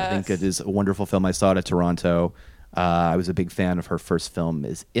 Yes. I think it is a wonderful film. I saw it at Toronto. I was a big fan of her first film,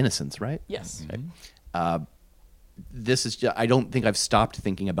 is Innocence, right? Yes. This is I don't think I've stopped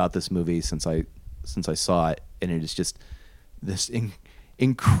thinking about this movie since I saw it, and it is just this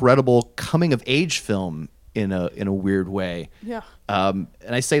incredible coming of age film in a weird way. Yeah. And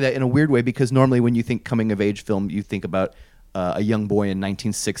I say that in a weird way because normally when you think coming of age film, you think about a young boy in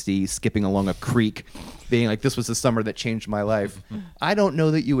 1960 skipping along a creek, being like, "This was the summer that changed my life." I don't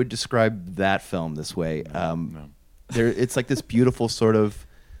know that you would describe that film this way. No. It's like this beautiful sort of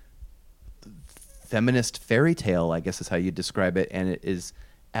feminist fairy tale, I guess is how you describe it, and it is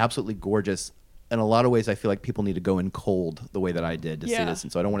absolutely gorgeous. In a lot of ways, I feel like people need to go in cold the way that I did to see this,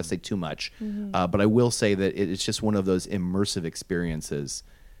 and so I don't want to say too much. But I will say that it's just one of those immersive experiences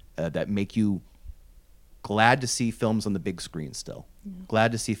that make you glad to see films on the big screen still.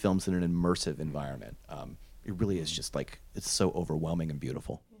 Glad to see films in an immersive environment. It really is just like, it's so overwhelming and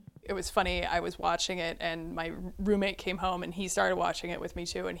beautiful. It was funny. I was watching it, and my roommate came home, and he started watching it with me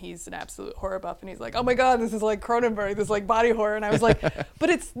too. And he's an absolute horror buff, and he's like, "Oh my god, this is like Cronenberg, this is like body horror." And I was like,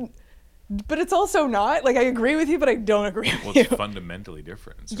 "But it's also not. Like, I agree with you, but I don't agree with Well, you." it's fundamentally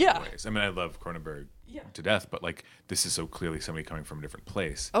different in certain Yeah. ways. I mean, I love Cronenberg to death, but like this is so clearly somebody coming from a different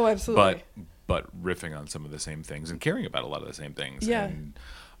place. Oh, absolutely. But riffing on some of the same things and caring about a lot of the same things. Yeah. And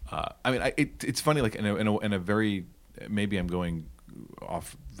I mean, it's funny. Like in a very, maybe I'm going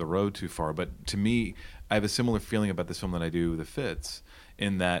off the road too far, but to me, I have a similar feeling about this film that I do The Fits,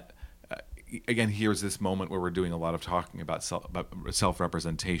 in that. Again, here's this moment where we're doing a lot of talking about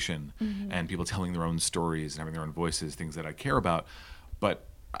self-representation and people telling their own stories and having their own voices, things that I care about. But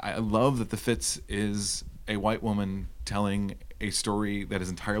I love that The Fits is a white woman telling a story that is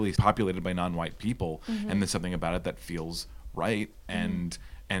entirely populated by non-white people, and there's something about it that feels right and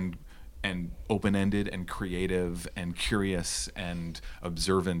open-ended and creative and curious and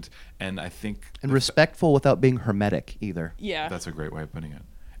observant, and I think respectful without being hermetic either. Yeah. that's a great way of putting it.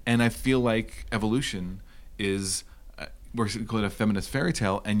 And I feel like Evolution is, we're going to call it a feminist fairy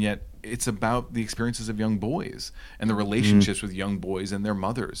tale, and yet it's about the experiences of young boys and the relationships with young boys and their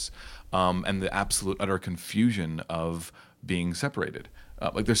mothers, and the absolute utter confusion of being separated.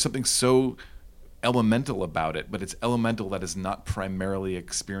 Like there's something so elemental about it, but it's elemental that is not primarily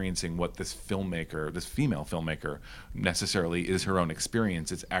experiencing what this filmmaker, this female filmmaker, necessarily is her own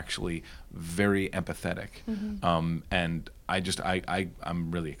experience. It's actually very empathetic, and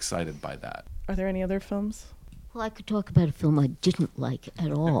I'm really excited by that. Are there any other films? Well, I could talk about a film I didn't like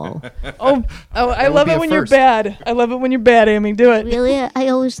at all. I love be it a when you're first. bad. I love it when you're bad, Amy. Do it. Really? I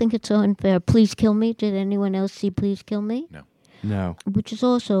always think it's so unfair. Please Kill Me. Did anyone else see Please Kill Me? No. Which is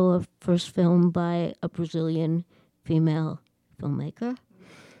also a first film by a Brazilian female filmmaker.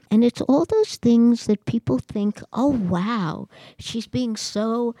 And it's all those things that people think, oh, wow, she's being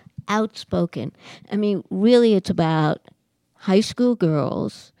so outspoken. I mean, really, it's about high school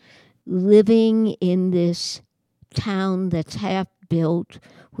girls living in this town that's half built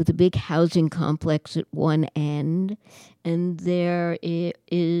with a big housing complex at one end. And there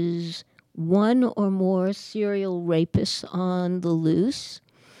is one or more serial rapists on the loose.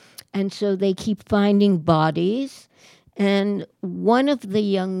 And so they keep finding bodies. And one of the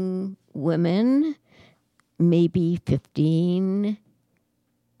young women, maybe 15,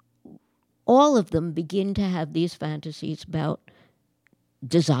 all of them begin to have these fantasies about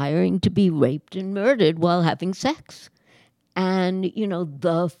desiring to be raped and murdered while having sex. And, you know,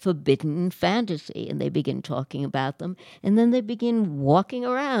 the forbidden fantasy. And they begin talking about them. And then they begin walking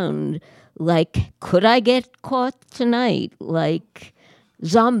around like, could I get caught tonight? Like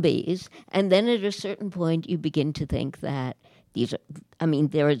zombies. And then at a certain point, you begin to think that these are, I mean,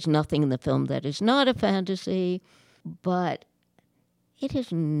 there is nothing in the film that is not a fantasy, but it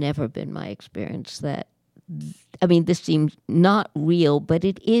has never been my experience that, I mean, this seems not real, but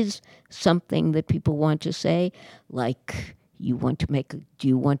it is something that people want to say, like, do you want to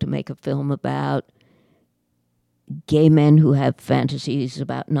make a film about gay men who have fantasies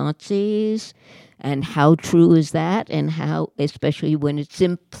about Nazis? And how true is that? And how, especially when it's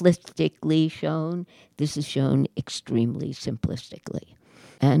simplistically shown, this is shown extremely simplistically.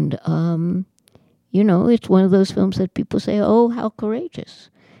 And, you know, it's one of those films that people say, oh, how courageous.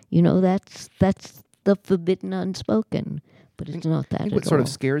 You know, that's the forbidden unspoken. But it's not that I think at what sort all. of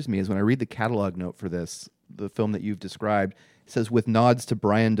scares me is when I read the catalog note for this, the film that you've described, it says with nods to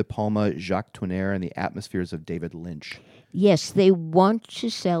Brian De Palma, Jacques Tourneur, and the atmospheres of David Lynch. Yes, they want to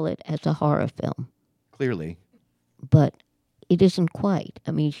sell it as a horror film, Clearly. but it isn't quite.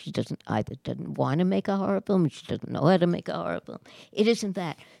 I mean, she doesn't want to make a horror film, she doesn't know how to make a horror film. It isn't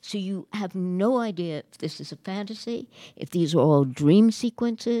that. So you have no idea if this is a fantasy, if these are all dream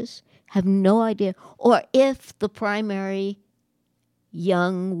sequences, have no idea, or if the primary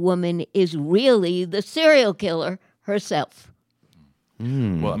young woman is really the serial killer herself.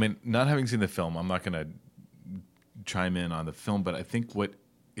 Well, I mean, not having seen the film, I'm not going to chime in on the film, but I think what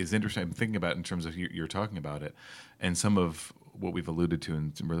is interesting, I'm thinking about in terms of you're talking about it, and some of what we've alluded to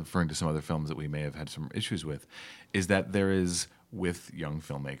and referring to some other films that we may have had some issues with, is that there is, with young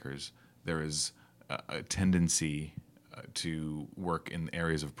filmmakers, there is a tendency to work in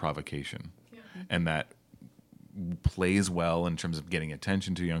areas of provocation, and that plays well in terms of getting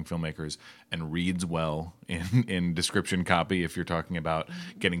attention to young filmmakers and reads well in description copy if you're talking about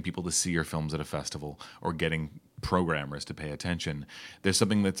getting people to see your films at a festival or getting programmers to pay attention. There's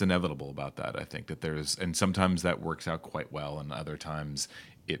something that's inevitable about that, I think, that there's, and sometimes that works out quite well, and other times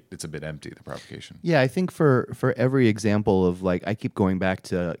it's a bit empty, the provocation. Yeah, I think for every example of, like, I keep going back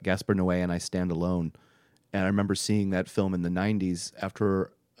to Gaspar Noé and I Stand Alone, and I remember seeing that film in the 90s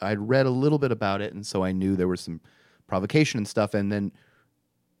after I'd read a little bit about it, and so I knew there was some provocation and stuff, and then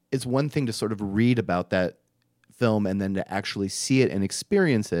it's one thing to sort of read about that film and then to actually see it and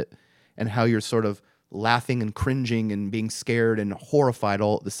experience it, and how you're sort of laughing and cringing and being scared and horrified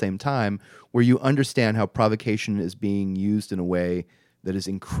all at the same time, where you understand how provocation is being used in a way that is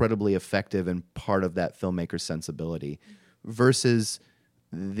incredibly effective and part of that filmmaker's sensibility, versus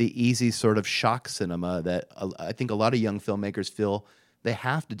the easy sort of shock cinema that I think a lot of young filmmakers feel they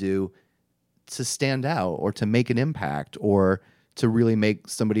have to do to stand out or to make an impact or to really make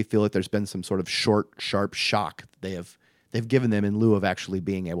somebody feel like there's been some sort of short, sharp shock they've given them in lieu of actually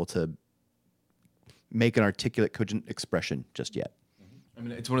being able to make an articulate, cogent expression just yet. I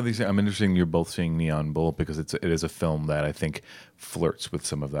mean, it's one of these. I'm interested you're both seeing Neon Bull because it is a film that I think flirts with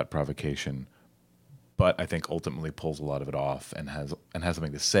some of that provocation, but I think ultimately pulls a lot of it off and has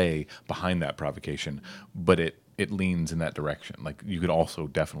something to say behind that provocation. But it leans in that direction. Like, you could also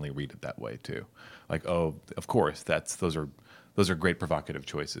definitely read it that way too. Like, oh, of course, those are great provocative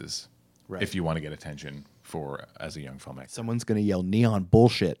choices, right, if you want to get attention as a young filmmaker. Someone's going to yell neon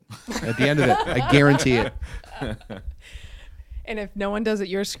bullshit at the end of it. I guarantee it. And if no one does at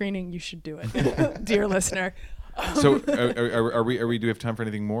your screening, you should do it, dear listener. So, are we? Do we have time for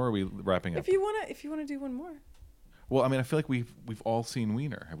anything more? Or are we wrapping up? If you wanna do one more. Well, I mean, I feel like we've all seen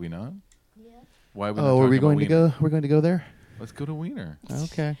Wiener, have we not? Yeah. Why? Are we going to go? We're going to go there. Let's go to Wiener.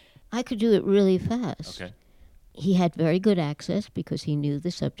 Okay. I could do it really fast. Okay. He had very good access because he knew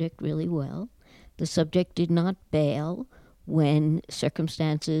the subject really well. The subject did not bail when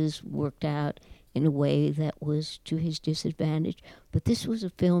circumstances worked out in a way that was to his disadvantage. But this was a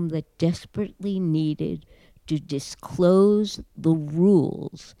film that desperately needed to disclose the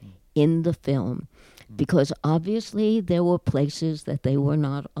rules in the film, because obviously there were places that they were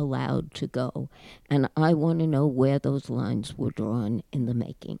not allowed to go. And I want to know where those lines were drawn in the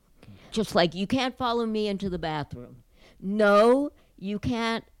making. Just like, you can't follow me into the bathroom. No, you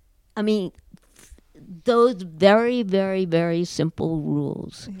can't. I mean, those very, very, very simple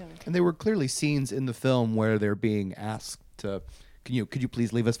rules. Yeah. And there were clearly scenes in the film where they're being asked to, could you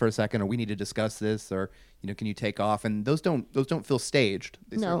please leave us for a second, or we need to discuss this, or can you take off? And those don't feel staged.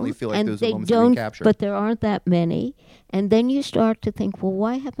 They certainly feel like those are moments to be captured. But there aren't that many. And then you start to think, well,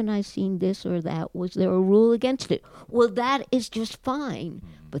 why haven't I seen this or that? Was there a rule against it? Well, that is just fine.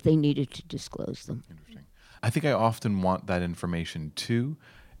 But they needed to disclose them. Interesting. I think I often want that information too,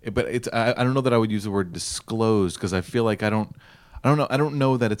 but I don't know that I would use the word disclose, because I feel like I don't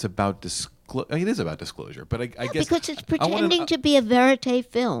know that it's about disclosure. It is about disclosure, but I guess because it's pretending to be a verite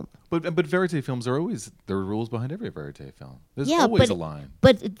film. But verite films there are rules behind every verite film. There's always a line.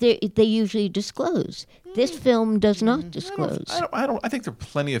 But they usually disclose. This film does not disclose. I think there are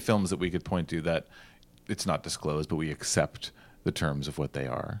plenty of films that we could point to that it's not disclosed, but we accept the terms of what they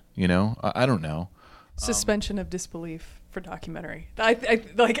are. I don't know. Suspension of disbelief for documentary. I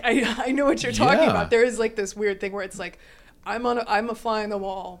know what you're talking about. There is like this weird thing where it's like, I'm a fly on the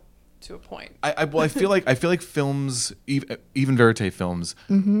wall to a point. I feel like films, even verite films,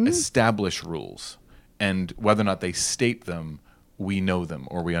 establish rules, and whether or not they state them, we know them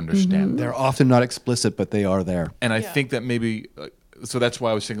or we understand them. They're often not explicit, but they are there. And I think that maybe. So that's why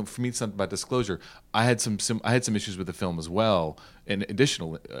I was thinking. For me, it's not about disclosure. I had some issues with the film as well, and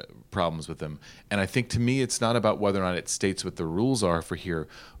additional problems with them. And I think to me, it's not about whether or not it states what the rules are for here,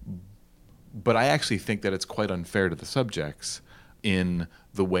 but I actually think that it's quite unfair to the subjects in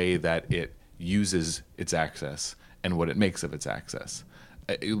the way that it uses its access and what it makes of its access.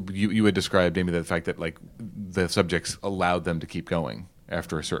 you had described, Amy, the fact that like the subjects allowed them to keep going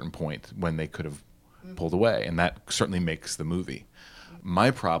after a certain point when they could have pulled away, and that certainly makes the movie.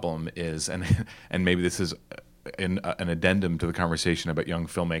 My problem is, and maybe this is an addendum to the conversation about young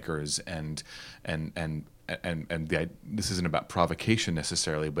filmmakers, and this isn't about provocation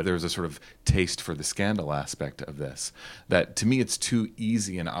necessarily, but there's a sort of taste for the scandal aspect of this. That to me, it's too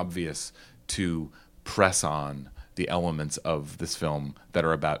easy and obvious to press on the elements of this film that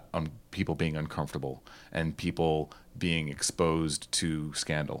are about people being uncomfortable and people being exposed to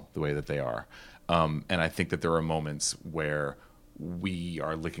scandal the way that they are. And I think that there are moments where we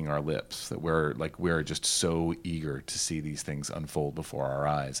are licking our lips, that we're just so eager to see these things unfold before our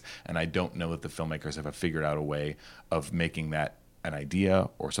eyes. And I don't know that the filmmakers have figured out a way of making that an idea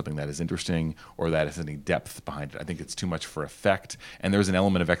or something that is interesting or that has any depth behind it. I think it's too much for effect, and there's an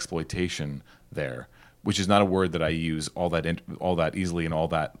element of exploitation there, which is not a word that I use all that easily and all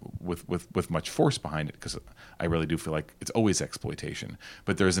that with much force behind it, because I really do feel like it's always exploitation.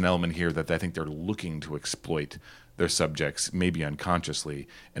 But there's an element here that I think they're looking to exploit their subjects, maybe unconsciously,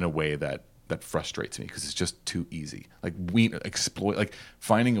 in a way that frustrates me, because it's just too easy. Like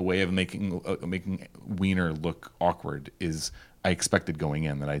finding a way of making Wiener look awkward is. I expected going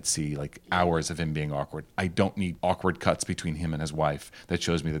in that I'd see like hours of him being awkward. I don't need awkward cuts between him and his wife that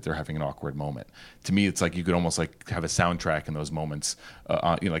shows me that they're having an awkward moment. To me, it's like you could almost like have a soundtrack in those moments,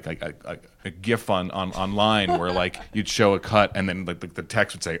 like a GIF online where like you'd show a cut and then like the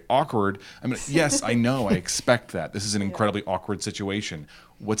text would say awkward. I mean, yes, I know, I expect that. This is an incredibly awkward situation.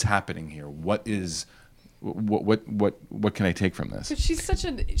 What's happening here? What can I take from this? But she is such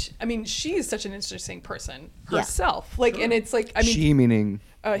an interesting person herself. Like, and it's like, she meaning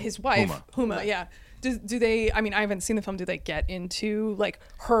his wife, Huma. Yeah. Do they? I mean, I haven't seen the film. Do they get into like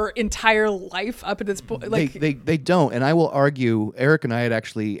her entire life up at this point? Like, they don't. And I will argue. Eric and I had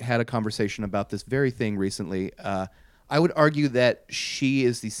actually had a conversation about this very thing recently. I would argue that she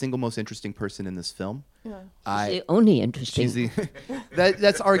is the single most interesting person in this film. Yeah. She's the only interesting.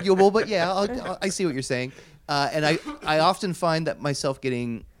 That's arguable, but yeah, I see what you're saying. And I often find that myself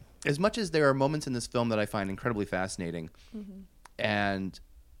getting, as much as there are moments in this film that I find incredibly fascinating, and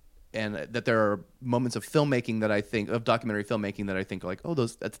that there are moments of filmmaking that I think, of documentary filmmaking that I think are like, oh,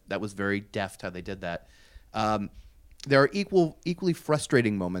 that was very deft how they did that. There are equally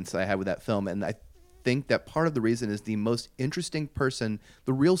frustrating moments I had with that film, and I think that part of the reason is the most interesting person,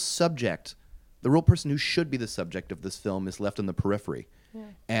 the real subject, the real person who should be the subject of this film is left on the periphery. Yeah.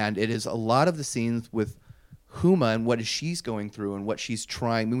 And it is a lot of the scenes with Huma and what she's going through and what she's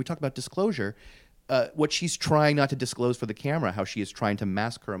trying. When we talk about disclosure, what she's trying not to disclose for the camera, how she is trying to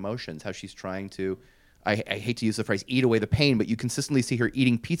mask her emotions, how she's trying to, I hate to use the phrase eat away the pain, but you consistently see her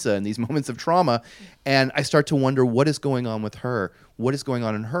eating pizza in these moments of trauma. And I start to wonder what is going on with her, what is going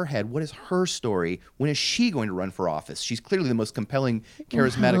on in her head, what is her story, when is she going to run for office? She's clearly the most compelling,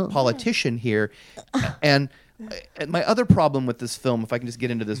 charismatic politician here. And my other problem with this film, if I can just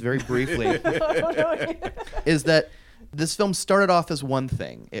get into this very briefly, is that this film started off as one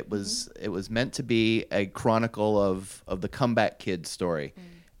thing. It was meant to be a chronicle of the comeback kid story.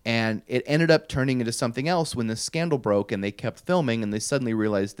 And it ended up turning into something else when the scandal broke and they kept filming and they suddenly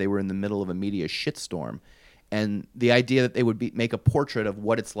realized they were in the middle of a media shitstorm. And the idea that they would make a portrait of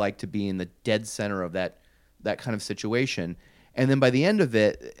what it's like to be in the dead center of that kind of situation. And then by the end of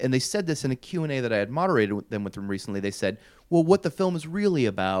it, and they said this in a Q&A that I had moderated with them recently, they said, well, what the film is really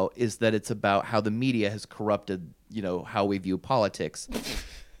about is that it's about how the media has corrupted, how we view politics.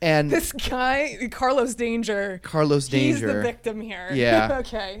 And this guy, Carlos Danger, he's the victim here. Yeah.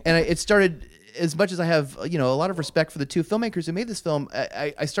 Okay. And it started, as much as I have, a lot of respect for the two filmmakers who made this film,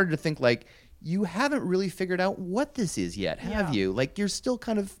 I started to think, like, you haven't really figured out what this is yet, have you? Like, you're still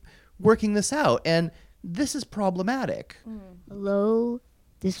kind of working this out. And this is problematic. Hello,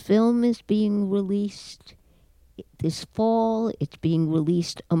 this film is being released this fall. It's being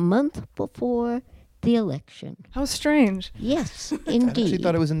released a month before the election. How strange. Yes, I indeed. actually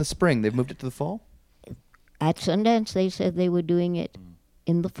thought it was in the spring. They've moved it to the fall? At Sundance, they said they were doing it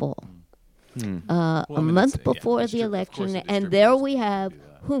in the fall. Well, a month before the election. And there we have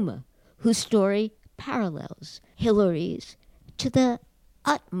Huma, whose story parallels Hillary's to the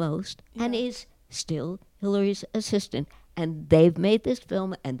utmost and is still Hillary's assistant. And they've made this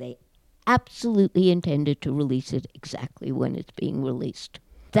film, and they absolutely intended to release it exactly when it's being released.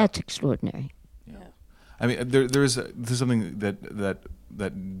 That's extraordinary. I mean, there's something that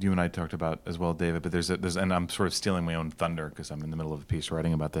you and I talked about as well, David. But there's and I'm sort of stealing my own thunder because I'm in the middle of a piece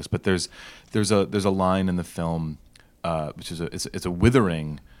writing about this. But there's a line in the film, which is it's a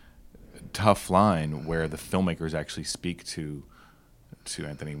withering, tough line where the filmmakers actually speak to to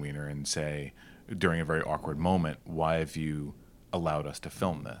Anthony Weiner and say, during a very awkward moment, why have you allowed us to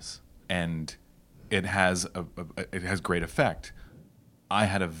film this? And it has great effect. I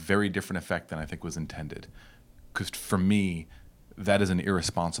had a very different effect than I think was intended. Because for me, that is an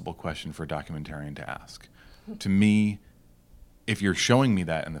irresponsible question for a documentarian to ask. To me, if you're showing me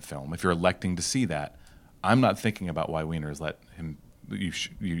that in the film, if you're electing to see that, I'm not thinking about why Weiner has let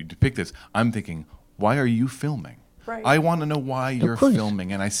you depict this. I'm thinking, why are you filming? Right. I want to know why you're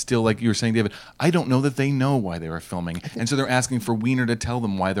filming, and I still, like you were saying, David, I don't know that they know why they were filming, and so they're asking for Weiner to tell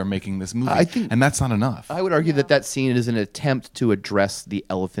them why they're making this movie, and that's not enough. I would argue that scene is an attempt to address the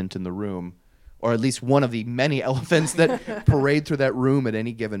elephant in the room, or at least one of the many elephants that parade through that room at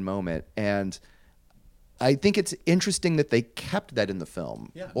any given moment, and I think it's interesting that they kept that in the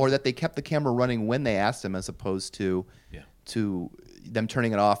film, or that they kept the camera running when they asked them, as opposed to them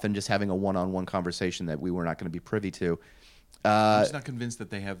turning it off and just having a one-on-one conversation that we were not going to be privy to. I'm just not convinced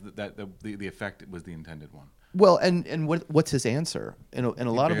that they have that the effect was the intended one. Well, and what's his answer? In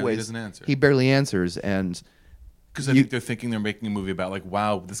a lot of ways, doesn't answer. He barely answers, and because I think they're thinking they're making a movie about, like,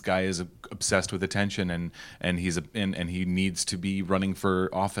 wow, this guy is obsessed with attention, and he needs to be running for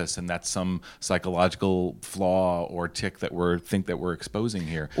office, and that's some psychological flaw or tick that we're exposing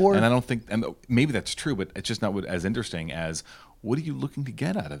here. And I don't think, and maybe that's true, but it's just not as interesting as, what are you looking to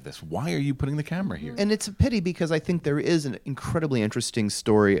get out of this? Why are you putting the camera here? And it's a pity, because I think there is an incredibly interesting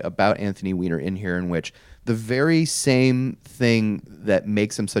story about Anthony Weiner in here, in which the very same thing that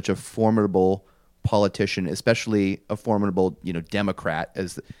makes him such a formidable politician, especially a formidable, Democrat,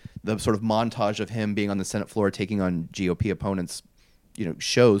 as the sort of montage of him being on the Senate floor taking on GOP opponents,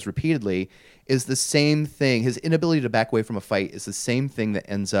 shows repeatedly, is the same thing. His inability to back away from a fight is the same thing that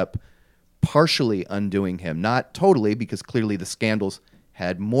ends up partially undoing him. Not totally, because clearly the scandals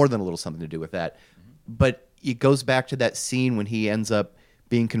had more than a little something to do with that. But it goes back to that scene when he ends up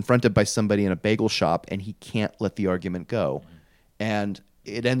being confronted by somebody in a bagel shop and he can't let the argument go. And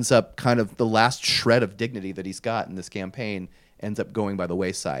it ends up kind of the last shred of dignity that he's got in this campaign ends up going by the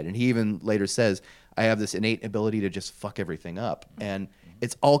wayside. And he even later says, I have this innate ability to just fuck everything up. And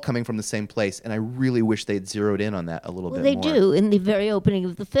it's all coming from the same place. And I really wish they'd zeroed in on that a little bit more. Well, they do. In the very opening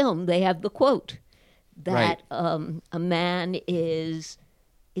of the film, they have the quote that a man he's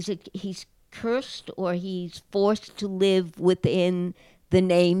cursed, or he's forced to live within the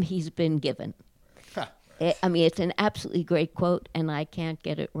name he's been given. I mean, it's an absolutely great quote, and I can't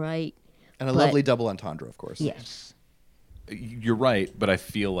get it right. And a lovely double entendre, of course. Yes. You're right, but I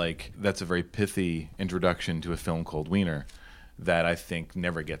feel like that's a very pithy introduction to a film called Weiner that I think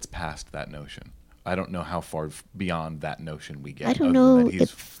never gets past that notion. I don't know how far beyond that notion we get. I don't know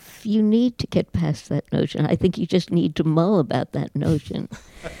if you need to get past that notion. I think you just need to mull about that notion.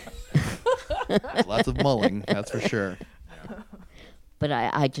 Lots of mulling, that's for sure. But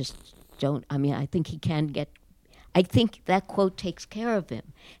I just don't. I mean, I think he can get. I think that quote takes care of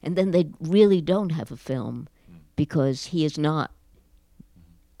him, and then they really don't have a film because he is not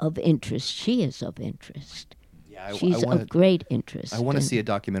of interest. She is of interest. Yeah, she's of great interest. I want to see a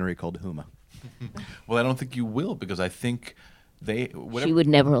documentary called Huma. Well, I don't think you will, because I think she would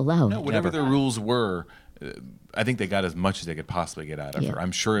never allow it. No, whatever their rules were, I think they got as much as they could possibly get out of her.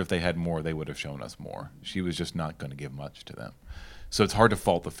 I'm sure if they had more, they would have shown us more. She was just not going to give much to them. So it's hard to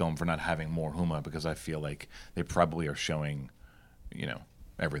fault the film for not having more Huma, because I feel like they probably are showing,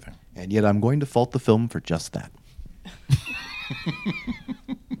 everything. And yet I'm going to fault the film for just that.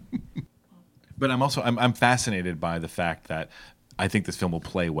 But I'm fascinated by the fact that I think this film will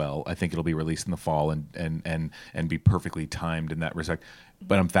play well. I think it'll be released in the fall and be perfectly timed in that respect.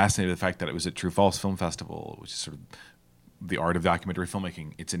 But I'm fascinated by the fact that it was at True False Film Festival, which is sort of the art of documentary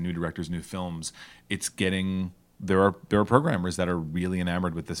filmmaking. It's in New Directors, New Films. It's getting... There are programmers that are really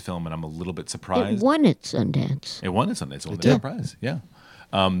enamored with this film, and I'm a little bit surprised. It won at Sundance. It won at Sundance. It won the prize, yeah.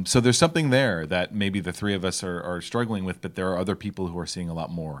 So there's something there that maybe the three of us are struggling with, but there are other people who are seeing a lot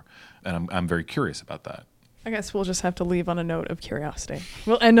more, and I'm very curious about that. I guess we'll just have to leave on a note of curiosity.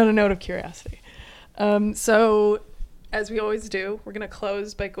 We'll end on a note of curiosity. So, as we always do, we're going to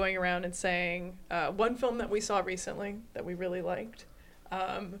close by going around and saying one film that we saw recently that we really liked.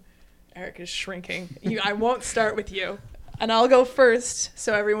 Eric is shrinking. I won't start with you. And I'll go first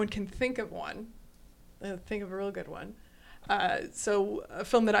so everyone can think of one. Think of a real good one. So a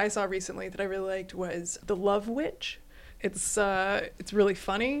film that I saw recently that I really liked was The Love Witch. It's really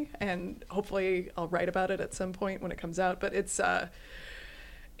funny, and hopefully I'll write about it at some point when it comes out. But it's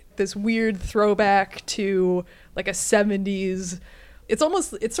this weird throwback to like a 70s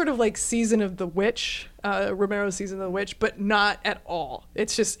it's sort of like Season of the Witch, Romero's Season of the Witch, but not at all.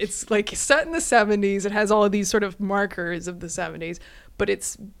 It's like set in the 70s. It has all of these sort of markers of the 70s, but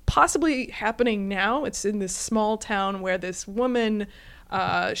it's possibly happening now. It's in this small town where this woman,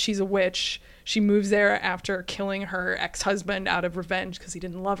 she's a witch. She moves there after killing her ex-husband out of revenge because he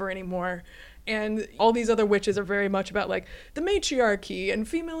didn't love her anymore. And all these other witches are very much about like the matriarchy and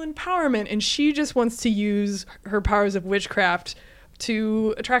female empowerment. And she just wants to use her powers of witchcraft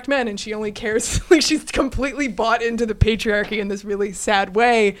to attract men. And she only cares, like she's completely bought into the patriarchy in this really sad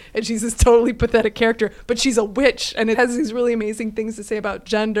way. And she's this totally pathetic character, but she's a witch. And it has these really amazing things to say about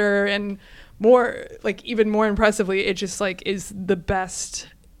gender, and more, like even more impressively, it just like is the best.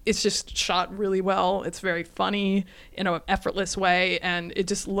 It's just shot really well. It's very funny in an effortless way, and it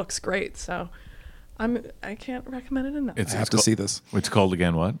just looks great. So I can't recommend it enough. I have to see this. It's called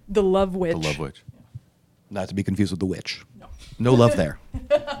again what? The Love Witch. The Love Witch. Not to be confused with The Witch. No love there.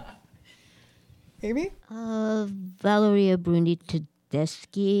 Amy? Valeria Bruni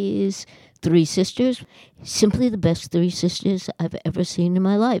Tedeschi's Three Sisters. Simply the best Three Sisters I've ever seen in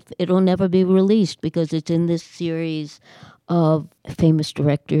my life. It'll never be released because it's in this series of famous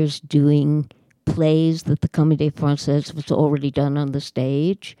directors doing plays that the Comédie Française was already done on the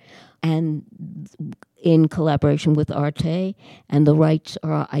stage, and in collaboration with Arte, and the rights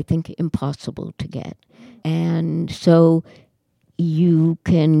are, I think, impossible to get. And so you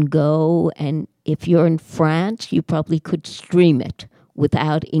can go, and if you're in France, you probably could stream it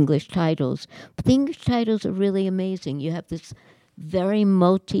without English titles. But the English titles are really amazing. You have this very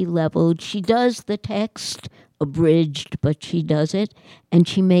multi-leveled, she does the text abridged, but she does it, and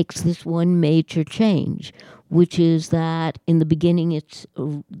she makes this one major change, which is that in the beginning it's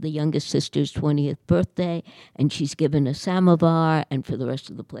the youngest sister's 20th birthday, and she's given a samovar, and for the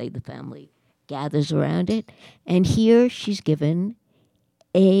rest of the play the family gathers around it. And here she's given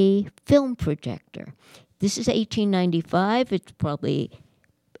a film projector. This is 1895. It's probably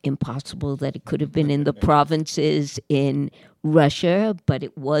impossible that it could have been in the provinces in Russia, but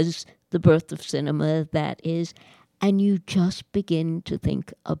it was the birth of cinema, that is. And you just begin to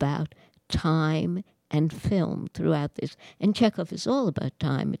think about time and film throughout this. And Chekhov is all about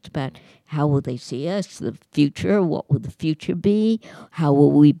time. It's about how will they see us, the future, what will the future be, how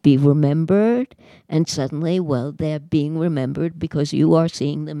will we be remembered? And suddenly, well, they're being remembered because you are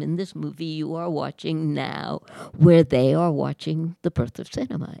seeing them in this movie you are watching now, where they are watching the birth of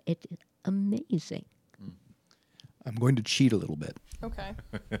cinema. It's amazing. I'm going to cheat a little bit, Okay.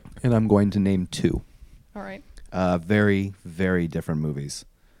 and I'm going to name two. All right. Very, very different movies,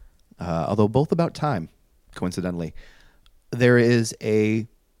 although both about time, coincidentally. There is a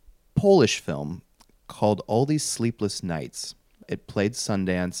Polish film called All These Sleepless Nights. It played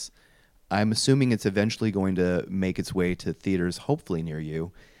Sundance. I'm assuming it's eventually going to make its way to theaters, hopefully near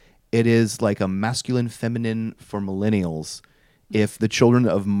you. It is like a masculine feminine for millennials. If the children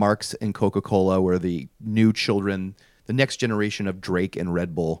of Marx and Coca-Cola were the new children, the next generation of Drake and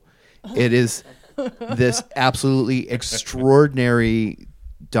Red Bull, it is this absolutely extraordinary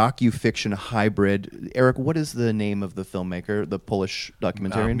docu-fiction hybrid. Eric, what is the name of the filmmaker, the Polish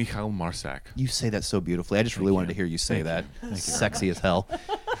documentarian? Michał Marsak. You say that so beautifully. I just really wanted to hear you say that. Sexy as hell.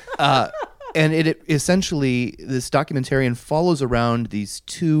 And it essentially, this documentarian follows around these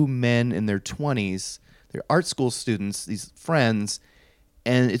two men in their 20s. They're art school students, these friends,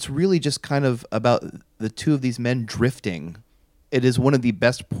 and it's really just kind of about the two of these men drifting. It is one of the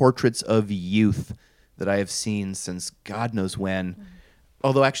best portraits of youth that I have seen since God knows when.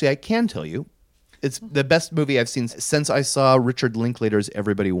 Although, actually, I can tell you, it's the best movie I've seen since I saw Richard Linklater's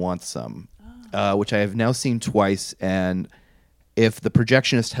Everybody Wants Some, which I have now seen twice. And if the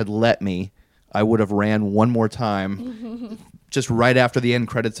projectionist had let me, I would have ran one more time just right after the end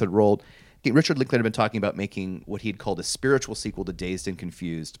credits had rolled. Richard Linklater had been talking about making what he'd called a spiritual sequel to Dazed and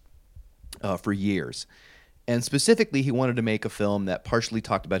Confused for years. And specifically, he wanted to make a film that partially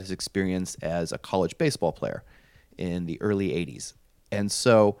talked about his experience as a college baseball player in the early 80s. And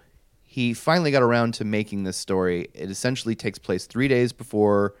so he finally got around to making this story. It essentially takes place 3 days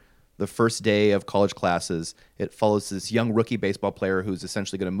before the first day of college classes. It follows this young rookie baseball player who's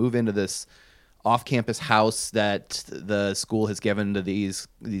essentially going to move into this off-campus house that the school has given to these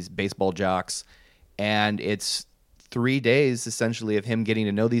baseball jocks. And it's 3 days, essentially, of him getting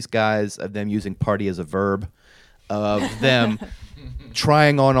to know these guys, of them using party as a verb, of them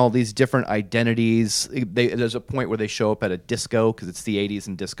trying on all these different identities. There's a point where they show up at a disco, because it's the 80s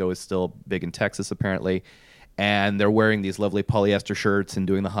and disco is still big in Texas, apparently. And they're wearing these lovely polyester shirts and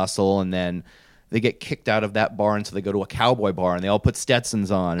doing the hustle, and then they get kicked out of that bar, and so they go to a cowboy bar, and they all put Stetsons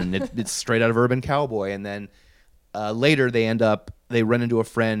on, and it's straight out of Urban Cowboy. And then later they end up they run into a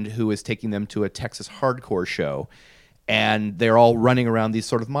friend who is taking them to a Texas hardcore show, and they're all running around these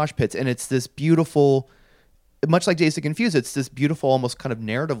sort of mosh pits, and it's this beautiful, much like Dazed and Confused, it's this beautiful, almost kind of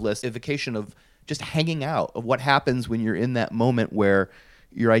narrative-less evocation of just hanging out, of what happens when you're in that moment where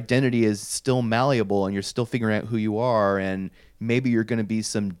your identity is still malleable and you're still figuring out who you are, and maybe you're going to be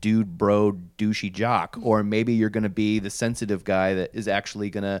some dude bro douchey jock, or maybe you're going to be the sensitive guy that is actually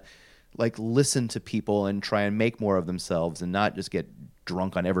going to like listen to people and try and make more of themselves and not just get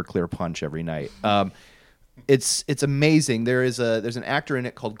drunk on Everclear Punch every night. It's amazing. There's an actor in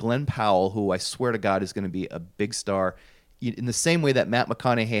it called Glenn Powell, who I swear to God is going to be a big star. In the same way that Matt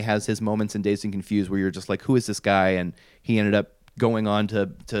McConaughey has his moments in Dazed and Confused where you're just like, who is this guy? And he ended up going on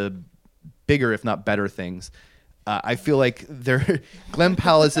to bigger, if not better things. I feel like Glenn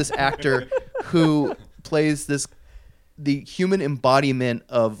Powell is this actor who plays the human embodiment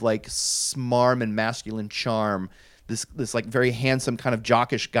of like smarm and masculine charm. This like very handsome kind of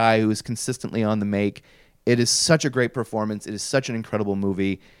jockish guy who is consistently on the make. It is such a great performance. It is such an incredible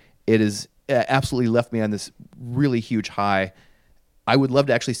movie. It is absolutely left me on this really huge high. I would love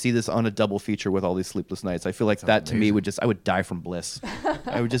to actually see this on a double feature with All These Sleepless Nights. I feel like that to me I would die from bliss.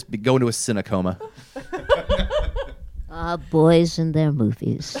 I would just go into a cinecoma. Boys and their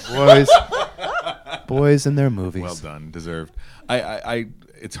movies. Boys and their movies. Well done, deserved.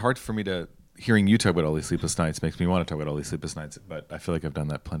 It's hard for me to hearing you talk about All These Sleepless Nights makes me want to talk about All These Sleepless Nights, but I feel like I've done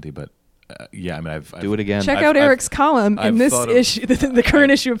that plenty. But yeah, I mean, I've do it again. Check out Eric's column in this issue, the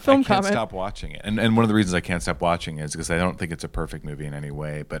current issue of Film Comment. I can't stop watching it, and one of the reasons I can't stop watching it is because I don't think it's a perfect movie in any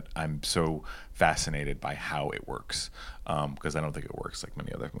way, but I'm so fascinated by how it works, because I don't think it works like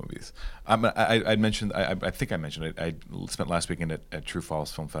many other movies. I mentioned, I think I mentioned it. I spent last weekend at True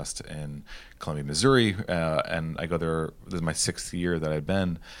Falls Film Fest in Columbia, Missouri, and I go there. This is my 6th year that I've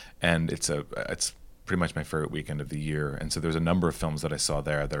been, and it's pretty much my favorite weekend of the year. And so there's a number of films that I saw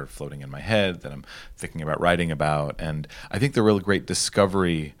there that are floating in my head that I'm thinking about writing about. And I think the real great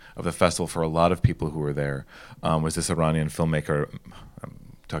discovery of the festival for a lot of people who were there was this Iranian filmmaker,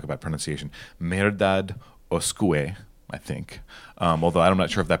 talk about pronunciation, Mehrdad Oskoué, I think. Although I'm not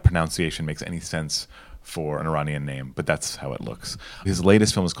sure if that pronunciation makes any sense for an Iranian name, but that's how it looks. His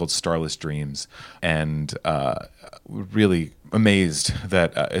latest film is called Starless Dreams, and really amazed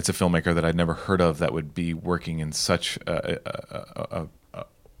that it's a filmmaker that I'd never heard of that would be working in such a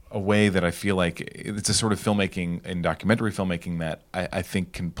way that I feel like it's a sort of filmmaking and documentary filmmaking that I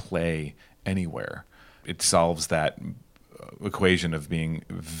think can play anywhere. It solves that equation of being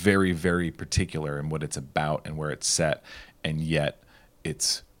very, very particular in what it's about and where it's set, and yet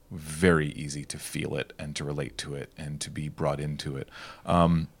it's very easy to feel it and to relate to it and to be brought into it.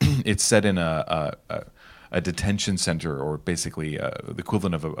 It's set in a detention center, or basically the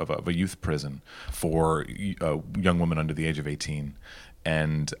equivalent of a youth prison for young women under the age of 18.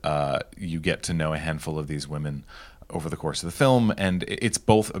 And you get to know a handful of these women over the course of the film, and it's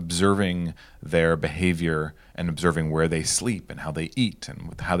both observing their behavior and observing where they sleep and how they eat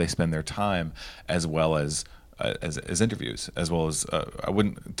and how they spend their time, as well as interviews, as well as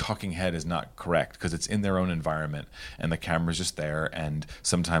talking head is not correct because it's in their own environment and the camera's just there, and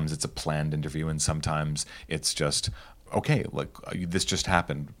sometimes it's a planned interview and sometimes it's just okay, like this just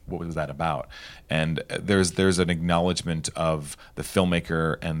happened, what was that about? And there's an acknowledgement of the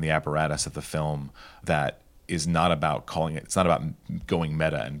filmmaker and the apparatus of the film that is not about it's not about going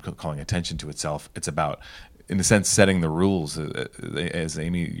meta and calling attention to itself. It's about, in a sense, setting the rules, as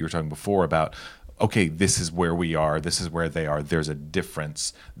Amy, you were talking before about, okay, this is where we are, this is where they are, there's a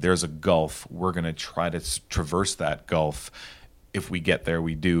difference, there's a gulf, we're going to try to traverse that gulf. If we get there,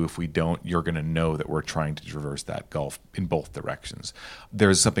 we do. If we don't, you're going to know that we're trying to traverse that gulf in both directions.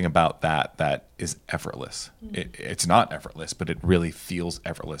 There's something about that is effortless. Mm-hmm. It's not effortless, but it really feels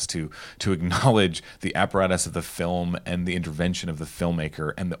effortless to acknowledge the apparatus of the film and the intervention of the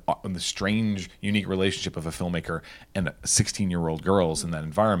filmmaker and the strange, unique relationship of a filmmaker and 16-year-old girls in that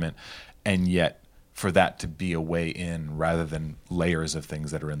environment, and yet for that to be a way in rather than layers of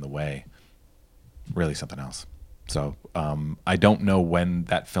things that are in the way. Really something else. So I don't know when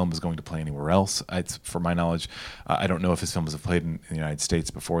that film is going to play anywhere else. For my knowledge, I don't know if his films have played in the United States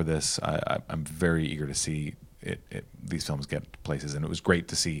before this. I'm very eager to see these films get places, and it was great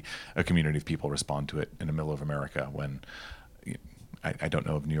to see a community of people respond to it in the middle of America when I don't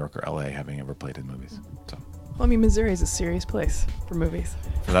know of New York or LA having ever played his movies. So. Well, I mean, Missouri is a serious place for movies.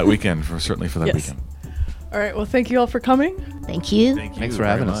 For that weekend, certainly for that yes. weekend. All right, well, thank you all for coming. Thank you. Thanks for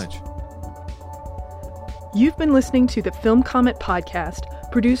having us. You've been listening to the Film Comment podcast,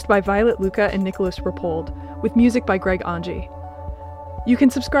 produced by Violet Lucca and Nicholas Rapold, with music by Greg Anji. You can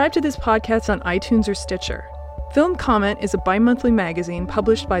subscribe to this podcast on iTunes or Stitcher. Film Comment is a bi-monthly magazine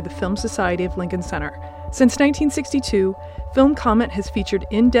published by the Film Society of Lincoln Center. Since 1962, Film Comment has featured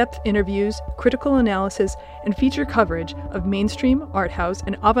in-depth interviews, critical analysis, and feature coverage of mainstream, art house,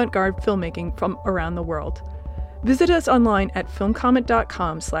 and avant-garde filmmaking from around the world. Visit us online at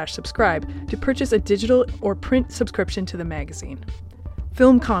filmcomment.com/subscribe to purchase a digital or print subscription to the magazine.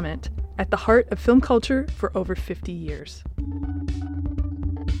 Film Comment, at the heart of film culture for over 50 years.